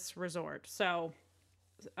at this resort. So,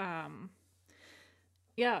 also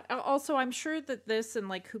I'm sure that this and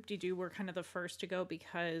like Hoop-de-Doo were kind of the first to go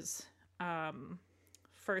because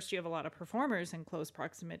first you have a lot of performers in close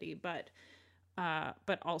proximity, but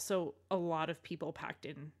also a lot of people packed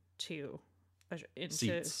into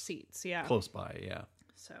seats. Yeah. Close by. Yeah.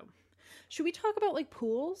 So should we talk about like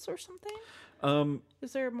pools or something?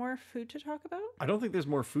 Is there more food to talk about? I don't think there's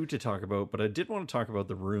more food to talk about, but I did want to talk about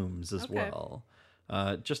the rooms as well.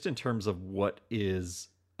 Just in terms of what is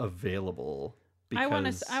available.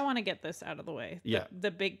 Because I want to get this out of the way. Yeah.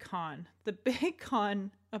 The big con. The big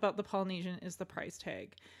con about the Polynesian is the price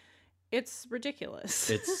tag. It's ridiculous.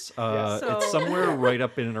 It's it's somewhere right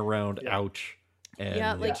up in and around ouch. And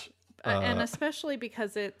and especially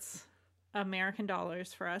because it's American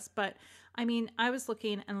dollars for us, but I mean, I was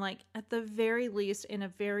looking and like at the very least in a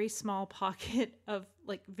very small pocket of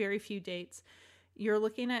like very few dates, you're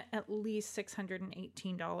looking at least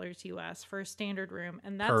 $618 US for a standard room,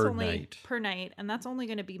 and that's per night, and that's only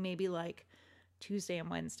going to be maybe like Tuesday and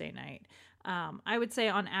Wednesday night. I would say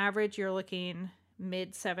on average you're looking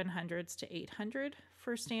mid 700s to 800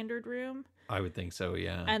 for standard room. I would think so,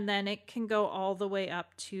 yeah. And then it can go all the way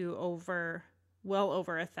up to well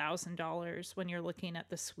over $1,000 when you're looking at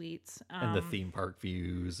the suites and the theme park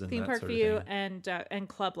views and theme that park sort view of thing. And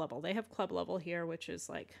club level. They have club level here, which is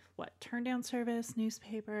like turn down service,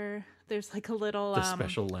 newspaper. There's like a little the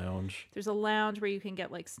special lounge. There's a lounge where you can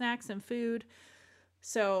get like snacks and food.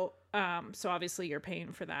 So obviously you're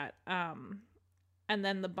paying for that. And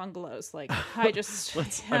then the bungalows, like I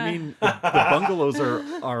mean, the bungalows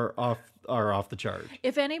are off the chart.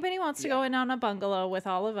 If anybody wants to go in on a bungalow with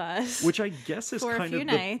all of us, which I guess is for kind a few of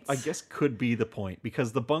nights, I guess could be the point,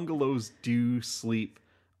 because the bungalows do sleep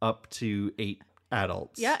up to 8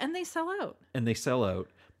 adults. Yeah, and they sell out.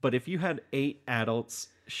 But if you had 8 adults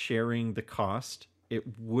sharing the cost, it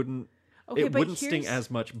wouldn't sting as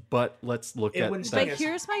much. But let's look at that. But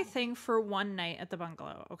here's my thing for one night at the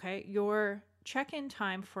bungalow. Okay, your check-in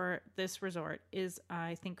time for this resort is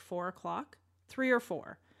I think 4 o'clock, 3 or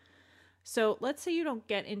 4. So let's say you don't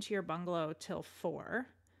get into your bungalow till 3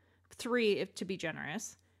 if to be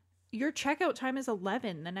generous. Your checkout time is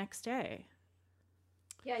 11 the next day.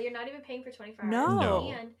 Yeah, you're not even paying for 24 hours.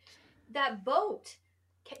 No. And that boat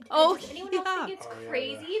Oh, does anyone else yeah. think it's Oh, yeah,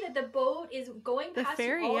 crazy that the boat is going The past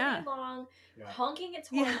ferry, you all yeah. day long, Yeah. honking its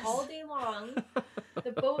horn Yes. all day long?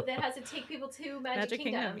 The boat that has to take people to Magic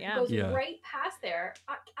Kingdom yeah. goes Yeah. right past there.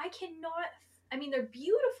 I cannot. I mean, they're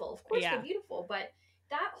beautiful. Of course, Yeah. they're beautiful, but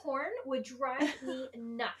that horn would drive me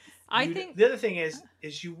nuts. I You- think the other thing is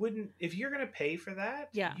you wouldn't, if you're going to pay for that,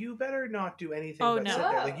 Yeah. you better not do anything Oh, but no. sit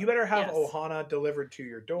there. Like, you better have Yes. Ohana delivered to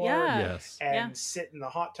your door Yeah. Yes. and Yeah. sit in the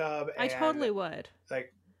hot tub. And, I totally would.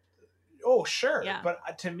 like, oh sure, Yeah.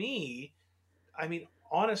 but to me, I mean,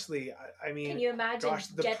 honestly, I mean, Can you imagine gosh,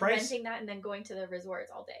 the price. renting that and then going to the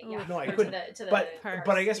resorts all day? Ooh. Yeah, No, I or couldn't. To the But parks,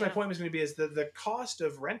 but I guess my yeah. point was going to be is the cost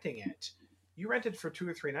of renting it. You rent it for 2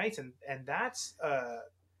 or 3 nights, and that's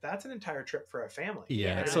an entire trip for a family. Yeah.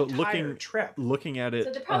 Yeah. An So entire trip. looking at it,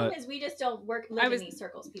 So the problem is we just don't live in these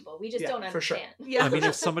circles, people. We just Yeah, don't for sure. understand. Yeah. I mean,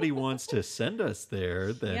 if somebody wants to send us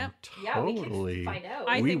there, then Yep. Yeah, we totally. can find out.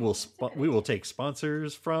 I we think- will we will take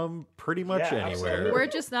sponsors from pretty much Yeah, anywhere. absolutely. We're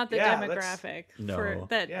just not the Yeah, demographic No. for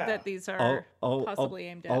that Yeah. that these are I'll possibly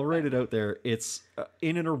aimed at. I'll write but- it out there. It's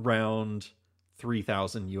in and around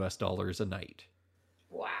 $3,000 a night,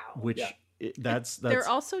 Wow. Oh, which Yeah. that's They're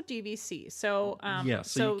also DVC, so yeah.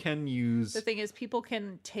 So you can use The thing is, people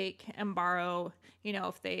can take and borrow. You know,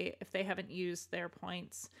 if they haven't used their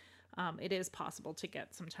points, it is possible to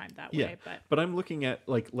get some time that yeah. way. But I'm looking at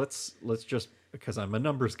like let's just because I'm a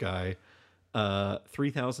numbers guy.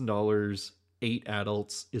 $3,000, 8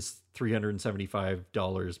 adults is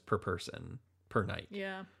 $375 per person per night.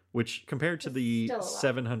 yeah, Which compared to That's the still a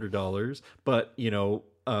lot. $700, but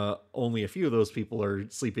only a few of those people are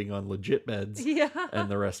sleeping on legit beds, yeah, and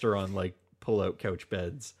the rest are on like pull-out couch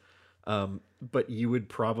beds. But you would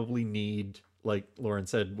probably need, like Lauren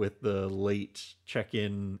said, with the late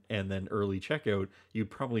check-in and then early checkout,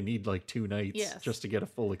 you'd probably need like 2 nights Yes. just to get a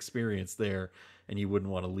full experience there, and you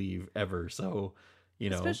wouldn't want to leave ever. So,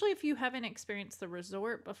 especially if you haven't experienced the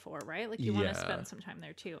resort before, right? Like you want Yeah. to spend some time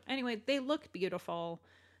there too. Anyway, they look beautiful.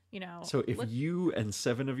 so if you and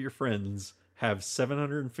 7 of your friends have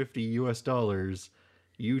 $750,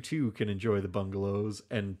 you too can enjoy the bungalows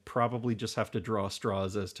and probably just have to draw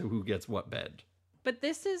straws as to who gets what bed. But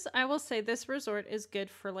I will say, this resort is good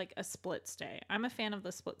for like a split stay. I'm a fan of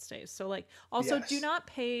the split stays. So like, also do Yes. not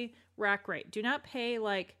pay rack rate. Do not pay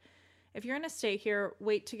like, if you're going to stay here,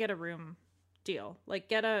 wait to get a room deal. Like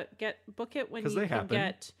book it when 'Cause you they can happen.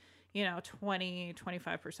 get,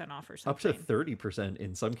 25% off or Up something. to 30%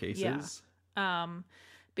 in some cases.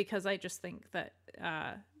 Because I just think that,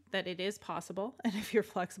 that it is possible. And if you're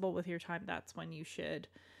flexible with your time, that's when you shouldn't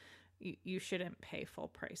pay full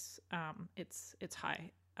price. It's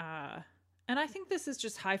high. And I think this is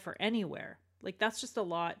just high for anywhere. Like that's just a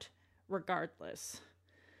lot regardless.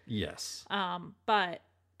 Yes. But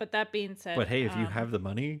that being said, But hey, if you have the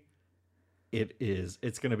money,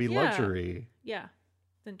 it's going to be Yeah. luxury. yeah,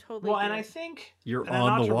 then totally. Well, do and I it. think You're and on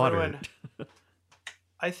not the to water. ruin-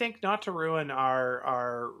 I think not to ruin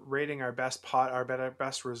our rating our best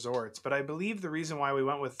resorts, but I believe the reason why we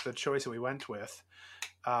went with the choice that we went with,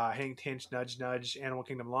 Hint Hint Nudge Nudge Animal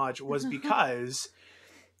Kingdom Lodge, was because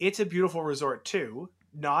it's a beautiful resort too.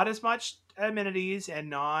 Not as much amenities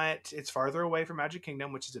and it's farther away from Magic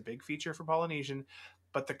Kingdom, which is a big feature for Polynesian,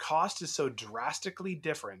 but the cost is so drastically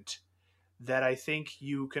different that I think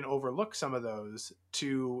you can overlook some of those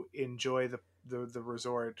to enjoy the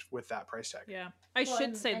resort with that price tag. Yeah, I Well, should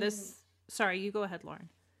and- say and- this. Sorry, you go ahead, Lauren.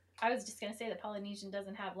 I was just gonna say the Polynesian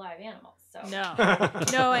doesn't have live animals, so No,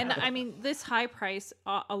 no, and I mean this high price.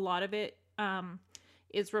 A lot of it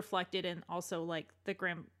is reflected in also like the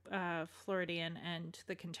Grand Floridian and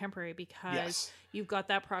the Contemporary because Yes. you've got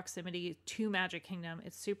that proximity to Magic Kingdom.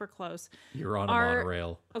 It's super close. You're on a Our-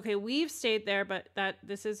 monorail. Okay, we've stayed there, but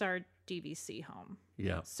this is our DVC home.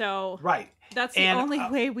 Yeah. So Right. that's the And, only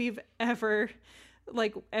way we've ever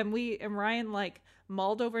like, and Ryan like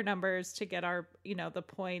mulled over numbers to get our, the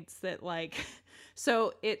points that like,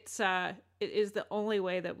 so it is the only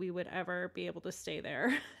way that we would ever be able to stay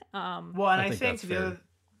there. Well, and I I think think, that's fair.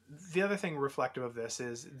 the other thing reflective of this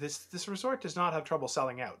is this resort does not have trouble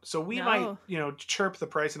selling out. So we No. might, chirp the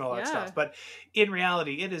price and all that Yeah. stuff, but in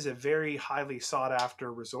reality, it is a very highly sought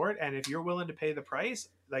after resort. And if you're willing to pay the price,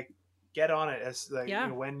 like get on it as like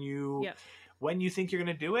Yeah. when you Yeah. when you think you're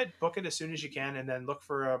going to do it, book it as soon as you can, and then look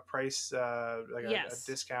for a price like a Yes.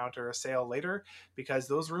 discount or a sale later, because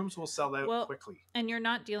those rooms will sell out Well, quickly. And you're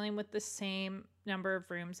not dealing with the same number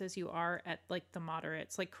of rooms as you are at like the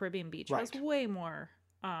moderates. Like Caribbean Beach has Right. way more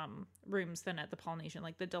rooms than at the Polynesian.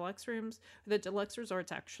 Like the deluxe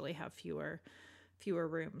resorts actually have fewer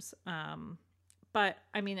rooms. But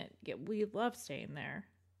I mean, we love staying there,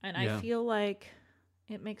 and Yeah. I feel like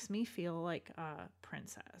it makes me feel like a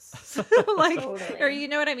princess. Like, Totally. or you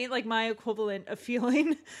know what I mean? Like my equivalent of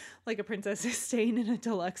feeling like a princess is staying in a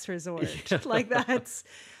deluxe resort. Yeah. Like that's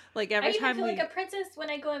like I every even time feel we, like a princess when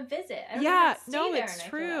I go and visit. I don't yeah, even stay no, there it's and I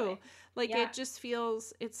feel that true. way. Like Yeah. it just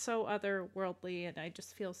feels, it's so otherworldly, and I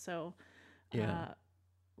just feel so, Yeah.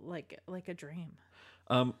 like a dream.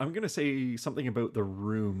 I'm going to say something about the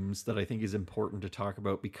rooms that I think is important to talk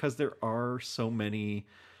about, because there are so many,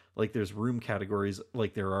 like there's room categories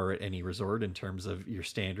like there are at any resort in terms of your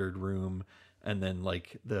standard room, and then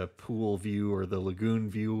like the pool view or the lagoon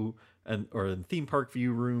view, and or the theme park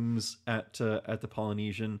view rooms at the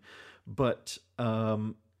Polynesian. But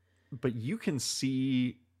you can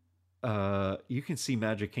see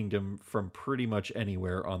Magic Kingdom from pretty much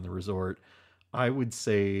anywhere on the resort. I would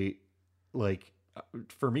say, like,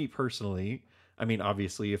 for me personally, I mean,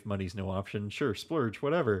 obviously, if money's no option, sure, splurge,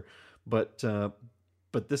 whatever. But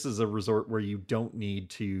this is a resort where you don't need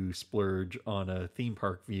to splurge on a theme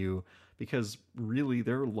park view, because really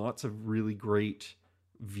there are lots of really great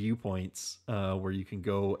viewpoints where you can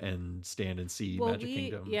go and stand and see Magic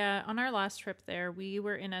Kingdom. Yeah, on our last trip there, we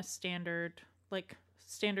were in a standard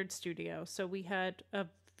studio, so we had a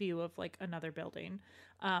view of like another building,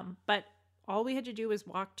 but all we had to do was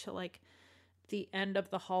walk to like the end of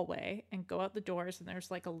the hallway and go out the doors, and there's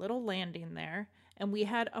like a little landing there, and we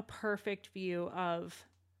had a perfect view of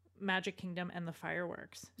Magic Kingdom and the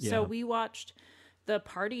fireworks. Yeah. So we watched the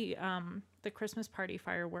party, the Christmas party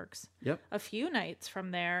fireworks, Yep. a few nights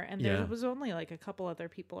from there, and Yeah. there was only like a couple other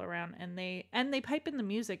people around, and they pipe in the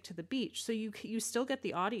music to the beach, so you still get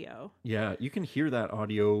the audio. Yeah, you can hear that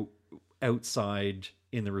audio outside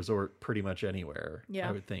in the resort pretty much anywhere. Yeah.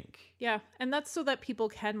 I would think. Yeah, and that's so that people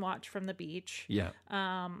can watch from the beach. Yeah.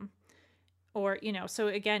 Or, you know, so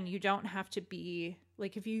again, you don't have to be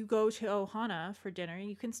like, if you go to Ohana for dinner,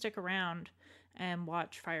 you can stick around and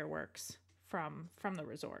watch fireworks from the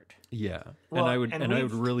resort. Yeah. Well, and I would and I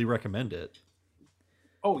would we've- really recommend it.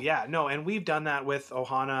 Oh yeah, no, and we've done that with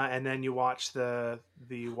Ohana, and then you watch the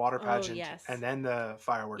water pageant, yes. and then the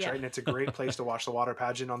fireworks, Yeah. right? And it's a great place to watch the water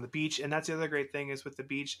pageant on the beach. And that's the other great thing is with the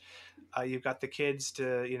beach, you've got the kids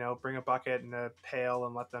to bring a bucket and a pail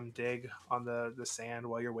and let them dig on the sand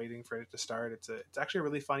while you're waiting for it to start. It's actually a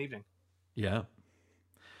really fun evening. Yeah.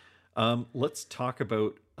 Let's talk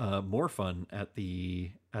about more fun at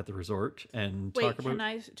the resort and Wait, talk about. can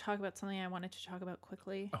I talk about something I wanted to talk about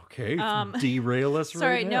quickly? Okay, Um, derail us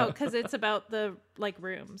Sorry, right now. no, because it's about the like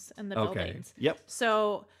rooms and the Okay. buildings. Yep.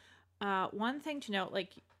 So, one thing to note,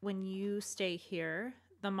 like when you stay here,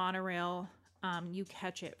 the monorail, you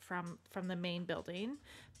catch it from the main building,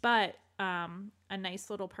 but a nice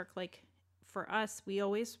little perk, like for us, we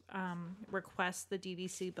always request the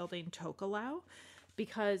DVC building Tokelau,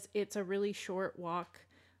 because it's a really short walk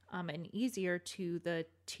and easier to the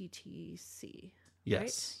TTC. Yes.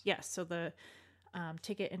 Right? Yes. So the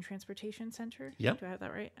Ticket and Transportation Center. Yep. Do I have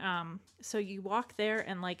that right? So you walk there,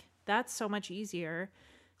 and like that's so much easier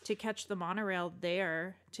to catch the monorail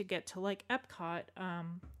there to get to like Epcot,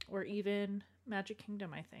 or even Magic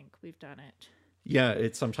Kingdom. I think we've done it. Yeah,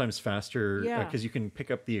 it's sometimes faster Yeah. because you can pick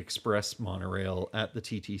up the express monorail at the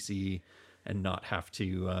TTC and not have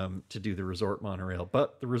to do the resort monorail.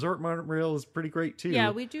 But the resort monorail is pretty great too. Yeah,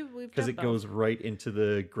 we do. We've because done it both. goes right into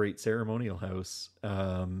the Great Ceremonial House.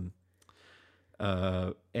 And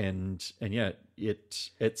yeah, it's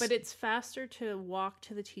But it's faster to walk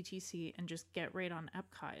to the TTC and just get right on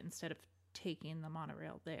Epcot instead of taking the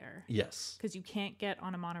monorail there, yes. because you can't get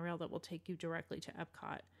on a monorail that will take you directly to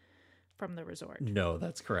Epcot from the resort. No,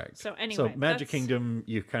 that's correct. So anyway, so Magic that's- Kingdom,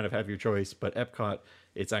 you kind of have your choice, but Epcot,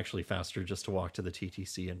 it's actually faster just to walk to the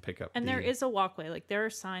TTC and pick up. And there is a walkway. Like there are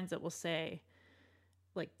signs that will say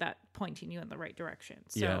like that, pointing you in the right direction.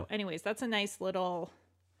 So Yeah. anyways, that's a nice little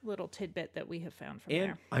tidbit that we have found from And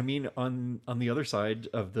there. I mean, on the other side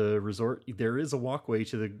of the resort, there is a walkway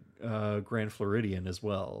to the Grand Floridian as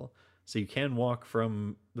well. So you can walk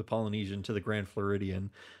from the Polynesian to the Grand Floridian.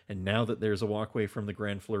 And now that there's a walkway from the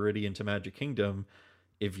Grand Floridian to Magic Kingdom,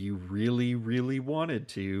 if you really, really wanted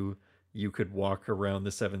to, you could walk around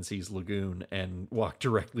the Seven Seas Lagoon and walk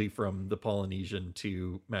directly from the Polynesian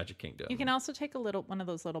to Magic Kingdom. You can also take one of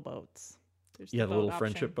those little boats. There's yeah, the boat little option.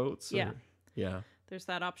 friendship boats. Yeah. Yeah. There's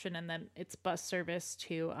that option, and then it's bus service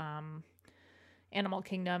to Animal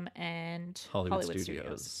Kingdom and Hollywood Studios.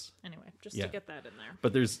 Studios. Anyway, just Yeah. to get that in there.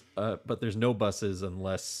 But there's no buses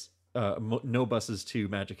unless no buses to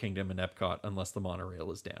Magic Kingdom and Epcot unless the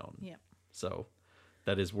monorail is down. Yeah. So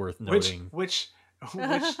that is worth Which noting.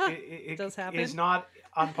 it Does happen. is not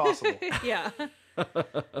impossible. Yeah.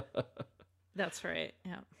 That's right.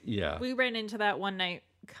 Yeah. Yeah. We ran into that one night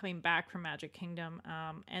coming back from Magic Kingdom,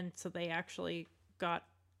 and so they actually got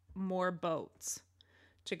more boats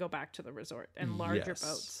to go back to the resort and larger Yes.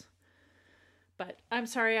 boats. But I'm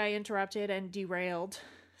sorry I interrupted and derailed.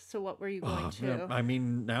 So what were you going to? Yeah, I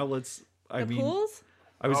mean, now let's. I The mean, pools?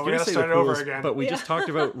 I was Oh, we going to gotta say the start it over pools, again. but we Yeah. just talked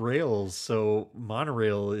about rails, so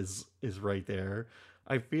monorail is right there.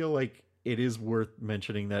 I feel like it is worth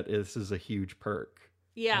mentioning that this is a huge perk.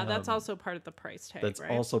 Yeah, that's Um, also part of the price tag, That's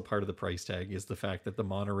right? also part of the price tag, is the fact that the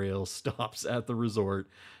monorail stops at the resort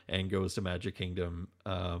and goes to Magic Kingdom,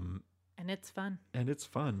 And it's fun. and it's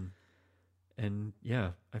fun. And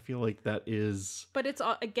yeah, I feel like that is But it's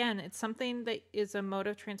again, it's something that is a mode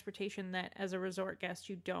of transportation that as a resort guest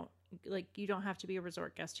you don't have to be a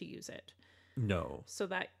resort guest to use it. no. So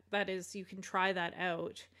that is, you can try that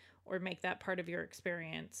out or make that part of your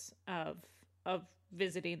experience of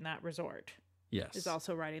visiting that resort. Yes. Is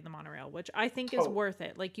also riding the monorail, which I think is Oh. worth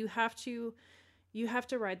it. Like you have to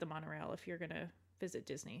ride the monorail if you're going to visit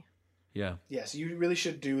Disney. Yeah. Yes, you really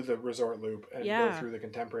should do the resort loop and go Yeah. through the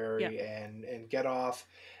Contemporary and get off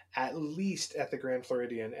at least at the Grand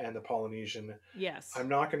Floridian and the Polynesian. Yes. I'm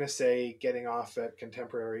not going to say getting off at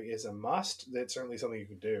Contemporary is a must. That's certainly something you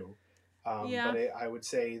can do. Yeah. But I would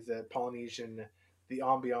say the Polynesian, the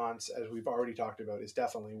ambiance, as we've already talked about, is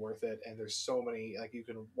definitely worth it. And there's so many, like you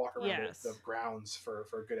can walk around Yes. the grounds for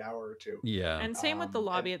a good hour or two. Yeah. And same with the and-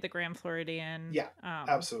 lobby at the Grand Floridian. Yeah,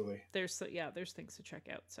 Absolutely. There's things to check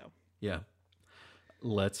out. So Yeah.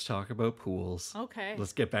 Let's talk about pools. okay.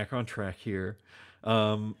 Let's get back on track here.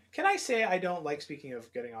 Can I say I don't like, speaking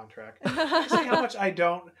of getting on track, can I say how much I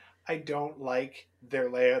don't like their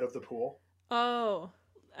layout of the pool. Oh,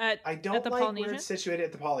 I don't at the like where Polynesian? it's situated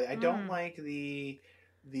at the Poly. I don't Mm. like the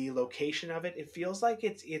location of it. It feels like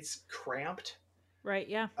it's cramped. Right.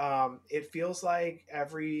 Yeah. It feels like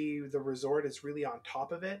the resort is really on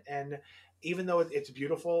top of it, and even though it's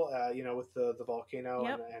beautiful, with the volcano,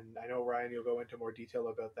 Yep. and I know Ryan, you'll go into more detail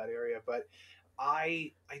about that area, but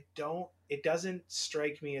I don't. It doesn't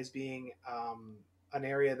strike me as being an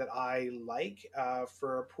area that I like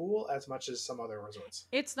for a pool as much as some other resorts.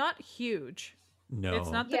 It's not huge. No. It's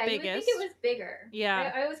not the Yeah, you would biggest. think it was bigger.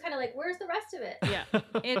 Yeah. I was kind of like, where's the rest of it? Yeah.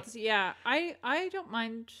 It's I don't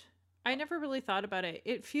mind. I never really thought about it.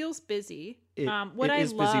 It feels busy. What it I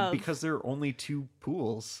is love busy because there are only 2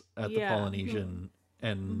 pools at Yeah. the Polynesian,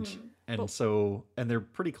 and Mhm. so they're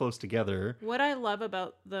pretty close together. what I love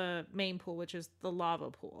about the main pool, which is the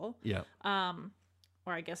lava pool, Yeah.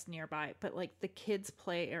 or I guess nearby, but like the kids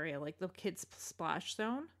play area, like the kids splash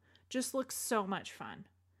zone, just looks so much fun.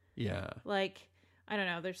 Yeah. Like I don't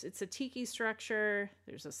know, it's a tiki structure.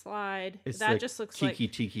 There's a slide It's that the just looks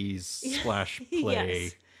Tiki's splash play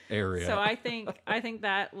Yes. area. So I think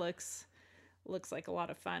that looks like a lot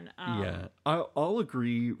of fun. Yeah, I'll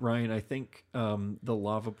agree, Ryan. I think the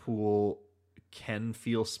lava pool can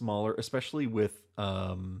feel smaller, especially with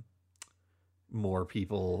more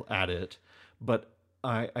people at it. But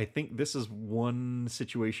I think this is one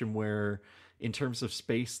situation where, in terms of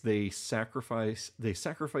space, they sacrificed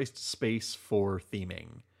space for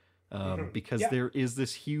theming, because Yeah. there is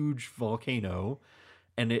this huge volcano,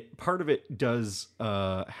 and part of it does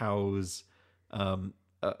house.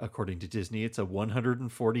 According to Disney, it's a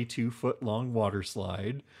 142-foot long water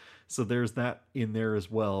slide. So there's that in there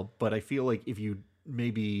as well. But I feel like if you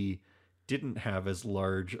maybe didn't have as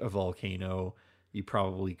large a volcano, you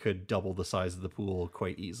probably could double the size of the pool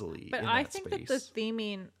quite easily. But in I that think space. that the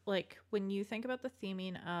theming, like when you think about the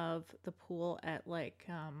theming of the pool at like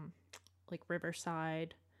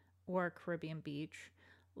Riverside or Caribbean Beach,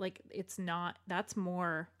 like that's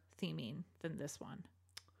more theming than this one.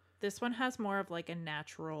 This one has more of like a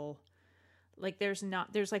natural, like there's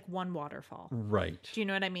like one waterfall. Right. Do you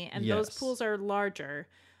know what I mean? And those Yes. pools are larger.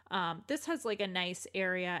 This has like a nice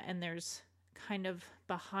area, and there's kind of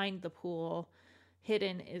behind the pool,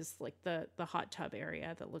 hidden is like the hot tub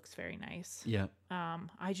area that looks very nice. Yeah.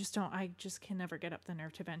 I just can never get up the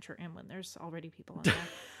nerve to venture in when there's already people in there.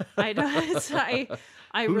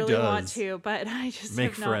 I Who really want does? to, but I just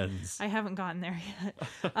Make have not- friends. I haven't gotten there yet.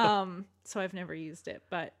 So I've never used it,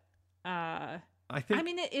 but I think I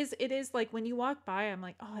mean it is like when you walk by, I'm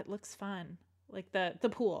like, oh, it looks fun. Like the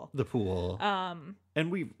pool. the pool, and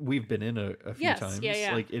we've been in a few Yes, times.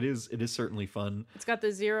 yeah. Like it is certainly fun. It's got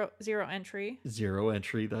the zero entry. Zero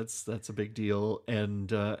entry, that's a big deal. And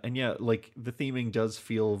yeah, like the theming does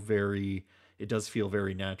feel very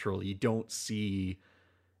natural.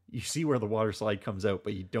 You see where the water slide comes out,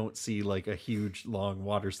 but you don't see like a huge long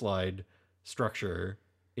water slide structure.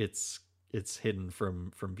 It's hidden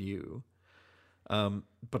from view.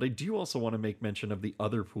 But I do also want to make mention of the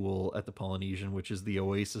other pool at the Polynesian, which is the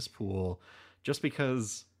Oasis pool, just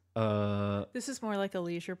because This is more like a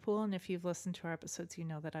leisure pool, and if you've listened to our episodes, you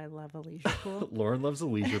know that I love a leisure pool Lauren loves a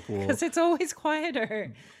leisure pool. because it's always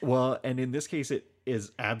quieter. Well, and in this case, it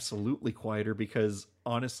is absolutely quieter because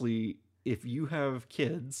honestly, if you have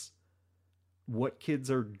kids, what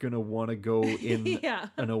kids are gonna want to go in Yeah.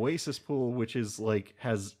 an Oasis pool, which is like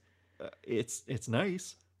has it's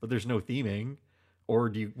nice, but there's no theming, or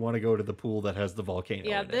do you want to go to the pool that has the volcano?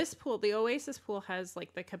 Yeah, in it? this pool, the Oasis pool, has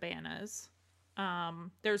like the cabanas.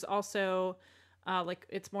 There's also like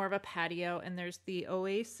it's more of a patio, and there's the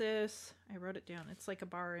Oasis. I wrote it down. It's like a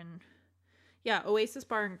bar and Oasis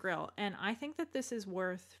Bar and Grill, and I think that this is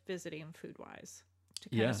worth visiting food wise. To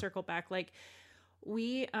kind Yeah. of circle back, like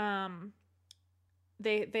we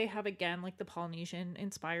they have again like the Polynesian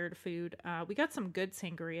inspired food. We got some good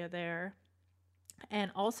sangria there,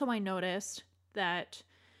 and also I noticed that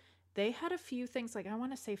they had a few things like I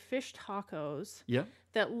want to say fish tacos Yeah.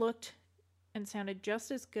 that looked and sounded just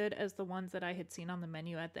as good as the ones that I had seen on the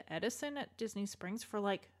menu at the Edison at Disney Springs for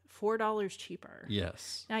like $4 cheaper.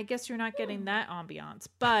 Yes. Now I guess you're not getting that ambiance,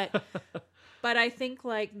 but I think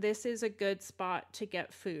like this is a good spot to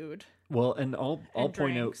get food. Well, and I'll And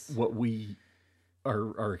point out drinks. what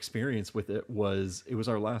our experience with it was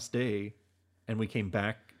our last day, and we came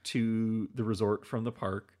back to the resort from the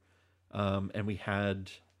park, and we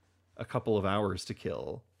had a couple of hours to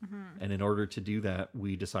kill, and in order to do that,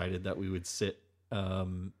 we decided that we would sit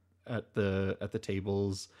at the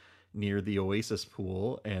tables near the Oasis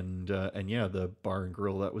pool, and yeah, the bar and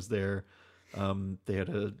grill that was there. They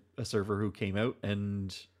had a server who came out,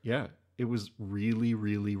 and yeah, it was really,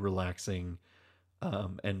 really relaxing,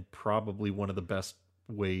 and probably one of the best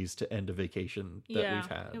ways to end a vacation that we've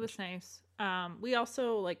had. It was nice. We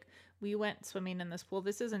also like we went swimming in this pool.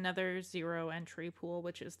 This is another 0 entry pool,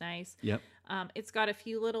 which is nice. Yep. It's got a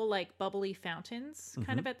few little like bubbly fountains kind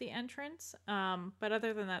Mm-hmm. of at the entrance. But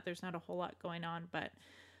other than that, there's not a whole lot going on. But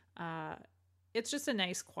it's just a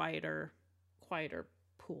nice, quieter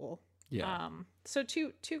pool. Yeah. So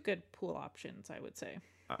two good pool options, I would say.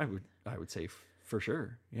 I would say for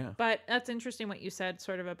sure. Yeah. But that's interesting what you said,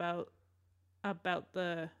 sort of about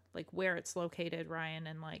the like where it's located, Ryan,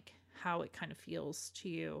 and like how it kind of feels to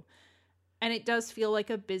you. And it does feel like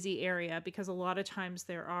a busy area because a lot of times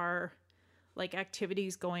there are like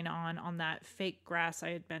activities going on that fake grass I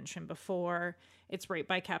had mentioned before. It's right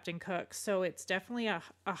by Captain Cook, so it's definitely a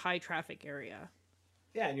high traffic area.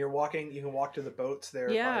 Yeah, and you can walk to the boats there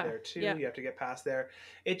Yeah, by there too. yeah. You have to get past there.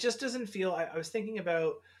 It just doesn't feel I was thinking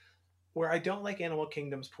about where I don't like Animal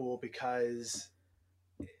Kingdom's pool because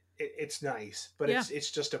it's nice, but Yeah.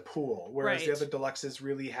 it's just a pool. Whereas the Right. other deluxes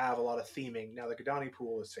really have a lot of theming. Now the Gadani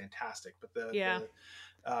pool is fantastic, but the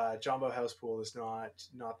Jumbo House pool is not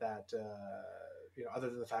that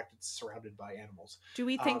other than the fact it's surrounded by animals. Do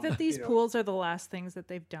we think that these you know. pools are the last things that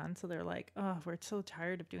they've done? So they're like, oh, we're so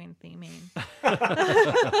tired of doing theming.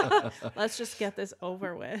 Let's just get this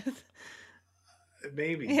over with.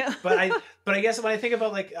 Maybe. Yeah. But I guess when I think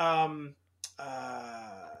about like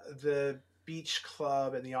the beach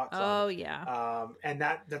club and the yacht Oh club, yeah. and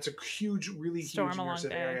that's a really huge Stormalong immersive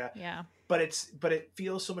Bay. area. Yeah. But it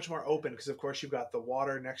feels so much more open because of course you've got the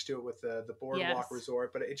water next to it with the boardwalk Yes.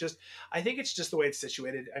 resort. But I think it's just the way it's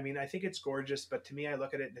situated. I mean, I think it's gorgeous, but to me, I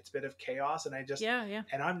look at it and it's a bit of chaos, and Yeah.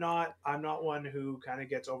 and I'm not one who kind of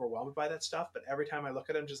gets overwhelmed by that stuff. But every time I look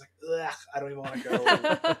at it, I'm just like, ugh, I don't even want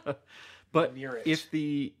to go But near it. if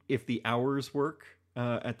the hours work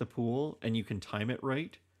at the pool and you can time it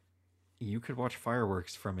right, you could watch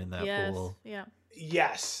fireworks from in that Yes. pool. Yeah.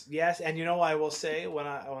 Yes, and I will say when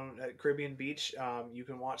at Caribbean Beach, you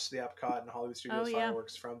can watch the Epcot and Hollywood Studios Oh, yeah.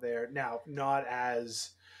 fireworks from there. Now,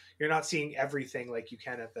 you're not seeing everything like you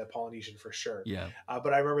can at the Polynesian for sure. Yeah.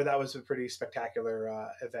 But I remember that was a pretty spectacular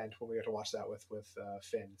event when we got to watch that with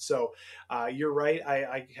Finn. So you're right.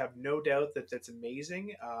 I have no doubt that that's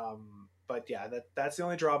amazing. But yeah, that's the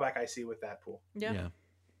only drawback I see with that pool. Yeah.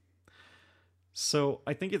 So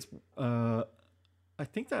I think I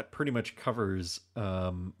think that pretty much covers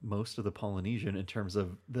most of the Polynesian in terms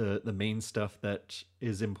of the main stuff that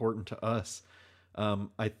is important to us.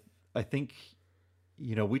 I think,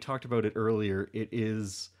 we talked about it earlier. It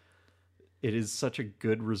is such a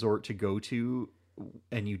good resort to go to,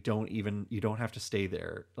 and you don't have to stay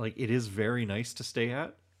there. Like, it is very nice to stay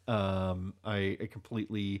at. I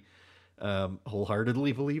completely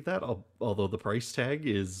wholeheartedly believe that, although the price tag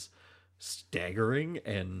is staggering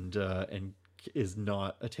and is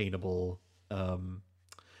not attainable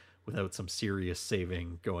without some serious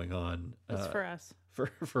saving going on. It's for us.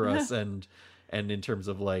 For us, and in terms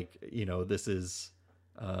of like, this is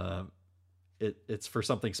it's for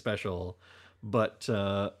something special, but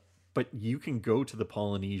but you can go to the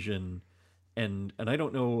Polynesian, and I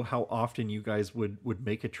don't know how often you guys would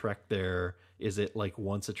make a trek there. Is it like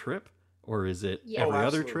once a trip, or is it Yeah. every Oh, other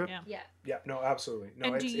absolutely. trip? Yeah. Yeah. Yeah, no, absolutely.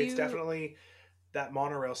 No, And do it's you- definitely that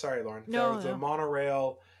monorail. Sorry, Lauren. No, the no.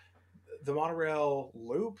 monorail. The monorail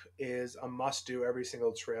loop is a must do every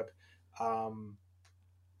single trip.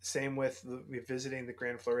 Same with visiting the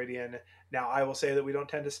Grand Floridian. Now, I will say that we don't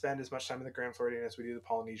tend to spend as much time in the Grand Floridian as we do the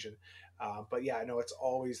Polynesian. But yeah, no, it's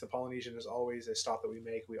always the Polynesian is always a stop that we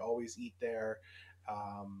make. We always eat there.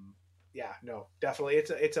 Yeah, no, definitely,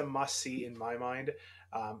 it's a must see in my mind.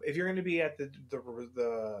 If you're going to be at the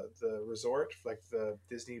resort, like the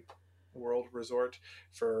Disney World Resort,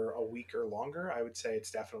 for a week or longer, I would say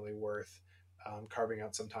it's definitely worth carving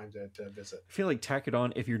out some time to visit. I feel like tack it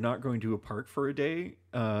on if you're not going to a park for a day.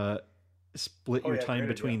 Split Oh, your yeah, time great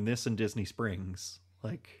between this and Disney Springs.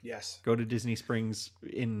 Like, Yes. go to Disney Springs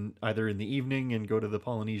either in the evening and go to the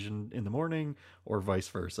Polynesian in the morning, or vice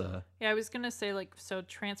versa. Yeah, I was gonna say, like, so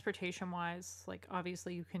transportation wise, like,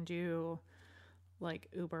 obviously you can do like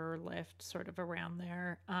Uber or Lyft sort of around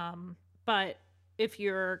there. But if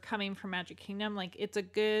you're coming from Magic Kingdom, like, it's a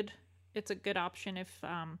good option if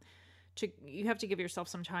you have to give yourself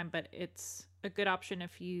some time, but it's a good option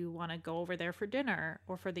if you want to go over there for dinner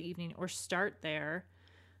or for the evening, or start there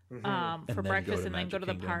Mhm. And for then go breakfast to and then go Magic to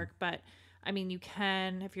the Kingdom. park. But I mean, you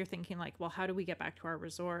can, if you're thinking like, well, how do we get back to our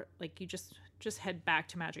resort? Like, you just head back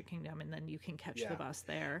to Magic Kingdom and then you can catch Yeah. the bus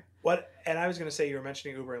there. What? And I was going to say, you were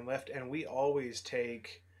mentioning Uber and Lyft, and we always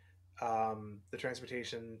take the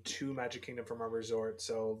transportation to Magic Kingdom from our resort.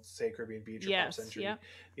 So, say Caribbean Beach or Pop Yes, Century. yeah.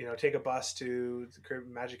 Take a bus to the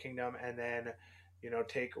Magic Kingdom, and then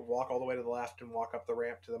walk all the way to the left and walk up the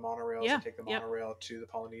ramp to the monorails, Yeah, and take the yep. monorail to the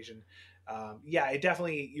Polynesian. Yeah, it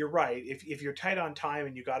definitely. You're right. If you're tight on time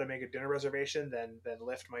and you got to make a dinner reservation, then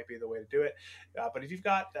Lyft might be the way to do it. But if you've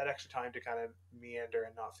got that extra time to kind of meander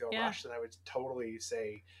and not feel Yeah. rushed, then I would totally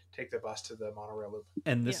say take the bus to the monorail loop.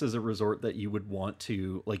 And this is a resort that you would want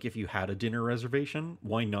to, like, if you had a dinner reservation,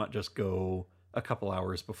 why not just go a couple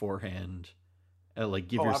hours beforehand? Like,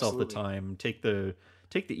 give Oh, yourself absolutely. the time, take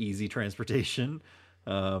the easy transportation.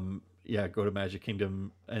 Yeah, go to Magic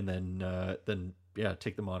Kingdom, and then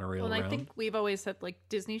take the monorail Well, and around. I think we've always said, like,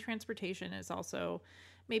 Disney transportation is also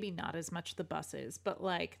maybe not as much the buses, but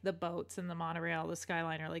like the boats and the monorail, the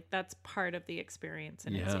Skyliner, like, that's part of the experience,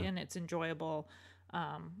 and Yeah. it's enjoyable,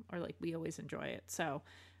 or like we always enjoy it. So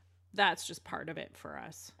that's just part of it for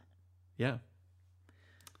us. Yeah.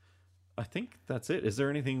 I think that's it. Is there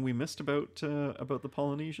anything we missed about the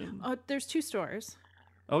Polynesian? Oh, there's 2 stores.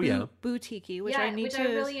 Oh yeah. Boutique, which Yeah, I need which to I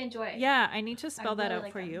really enjoy. Yeah, I need to spell that really out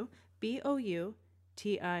like for them. you.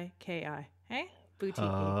 Boutiki. Hey? Boutique.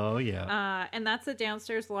 Oh yeah. And that's a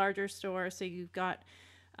downstairs larger store, so you've got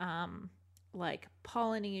like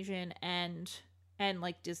Polynesian and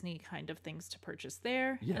like Disney kind of things to purchase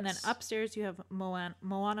there. And then Yes. upstairs you have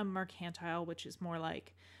Moana Mercantile, which is more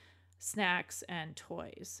like snacks and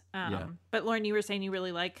toys. Yeah. But Lauren, you were saying you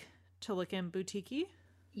really like to look in Boutique?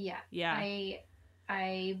 Yeah. Yeah.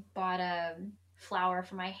 I bought a flower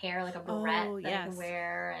for my hair, like a barrette Oh, that I yes. can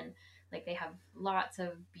wear, and like they have lots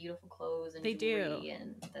of beautiful clothes and They do. jewelry,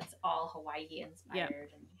 and that's all Hawaii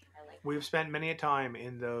inspired. And I like. We've spent many a time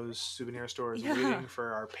in those souvenir stores Yeah. waiting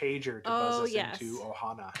for our pager to Oh, buzz us yes. into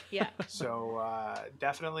Ohana. Yeah. So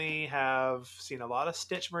definitely have seen a lot of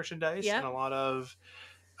Stitch merchandise Yep. and a lot of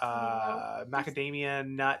Love macadamia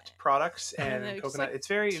nut products and they're just coconut. like It's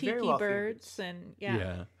very Tiki very well birds themed. and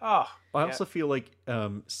yeah. Oh, I yeah. also feel like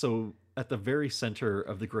so at the very center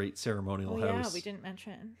of the Great Ceremonial Oh yeah, House we didn't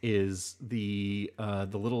mention. is the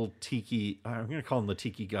little tiki. I'm gonna call him the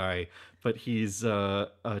tiki guy, but he's a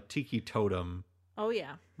tiki totem, Oh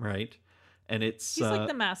yeah. right? And it's He's like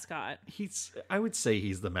the mascot. I would say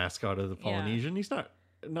he's the mascot of the Yeah. Polynesian. He's not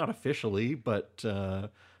officially, but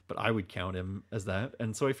I would count him as that.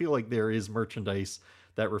 And so I feel like there is merchandise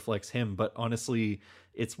that reflects him. But honestly,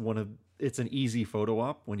 it's an easy photo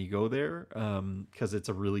op when you go there, because it's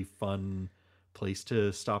a really fun place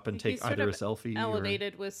to stop and take He's sort either a of selfie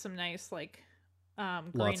Elevated with some nice like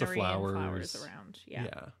greenery Lots of and flowers. flowers around. or Yeah.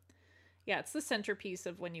 yeah. Yeah, it's the centerpiece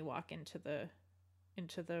of when you walk into the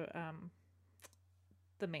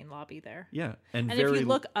main lobby there. Yeah. And And very if you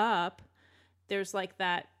look up, there's like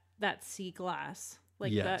that sea glass,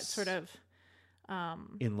 like that Yes. sort of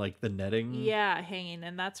in like the netting. yeah, hanging,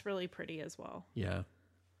 and that's really pretty as well. Yeah.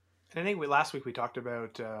 And I think last week we talked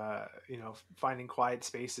about finding quiet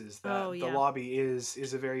spaces. That Oh, the yeah. lobby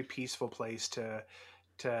is a very peaceful place to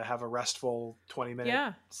have a restful 20 Yeah,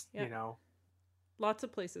 minutes. yeah. Lots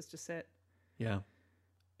of places to sit. Yeah.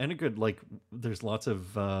 And a good, like, there's lots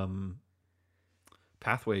of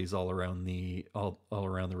pathways all around the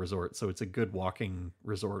resort, so it's a good walking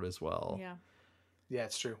resort as well. Yeah. Yeah,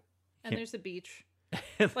 it's true. And there's a beach.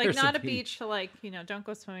 And Like there's not a beach to like, don't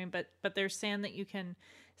go swimming, but there's sand that you can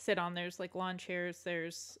sit on. There's like lawn chairs,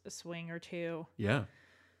 there's a swing or two. Yeah.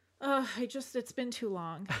 It's been too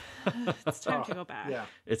long. It's time to go back. Yeah.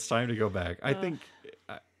 It's time to go back. I think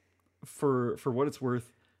for what it's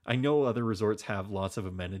worth, I know other resorts have lots of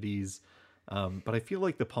amenities, but I feel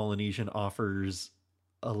like the Polynesian offers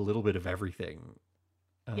a little bit of everything.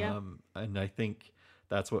 Yeah. And I think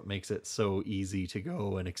that's what makes it so easy to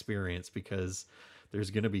go and experience, because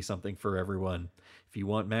there's going to be something for everyone. If you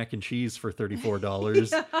want mac and cheese for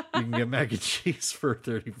 $34, you can get mac and cheese for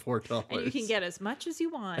 $34. And you can get as much as you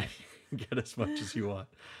want. Get as much as you want.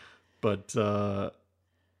 But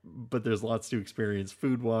there's lots to experience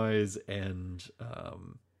food wise, and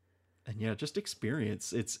yeah, just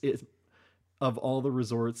experience. It's of all the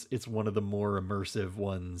resorts, it's one of the more immersive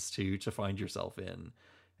ones to find yourself in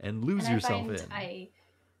and lose yourself in.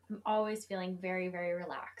 I'm always feeling very, very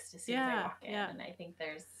relaxed as soon as I walk in, yeah. and I think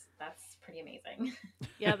that's pretty amazing.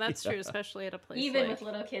 Yeah, that's true, especially at a place even like, with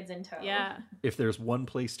little kids in tow. Yeah. If there's one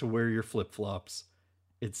place to wear your flip-flops,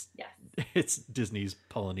 Yes. it's Disney's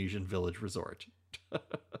Polynesian Village Resort. But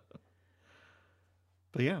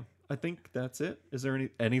yeah, I think that's it. Is there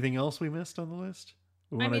anything else we missed on the list?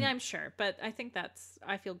 I'm sure, but I think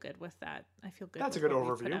I feel good with that. I feel good. That's a with good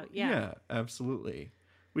what we put overview. out. Yeah. Absolutely.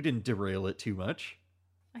 We didn't derail it too much.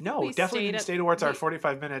 I think No, we definitely didn't stay towards our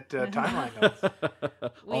 45-minute timeline, though.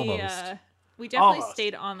 Almost. We definitely Almost.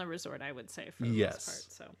 stayed on the resort, I would say, for the Yes.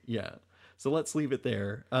 most part. So Yeah. So let's leave it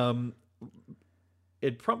there.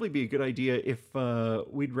 It'd probably be a good idea if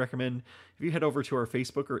we'd recommend if you head over to our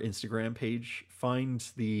Facebook or Instagram page, find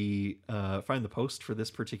the post for this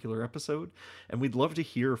particular episode, and we'd love to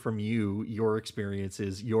hear from you, your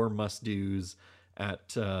experiences, your must-dos at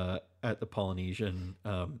the Polynesian.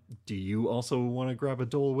 Do you also want to grab a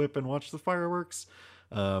Dole Whip and watch the fireworks?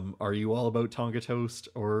 Are you all about Tonga toast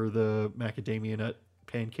or the macadamia nut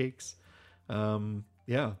pancakes?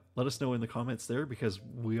 Yeah, let us know in the comments there, because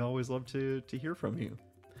we always love to hear from you.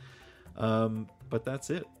 But that's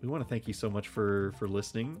it. We want to thank you so much for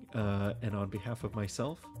listening. And on behalf of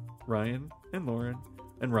myself, Ryan and Lauren,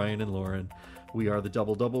 and Ryan and Lauren, we are the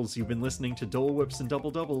Double Doubles. You've been listening to Dole Whips and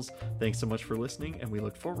Double Doubles. Thanks so much for listening, and we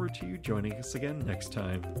look forward to you joining us again next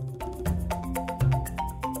time.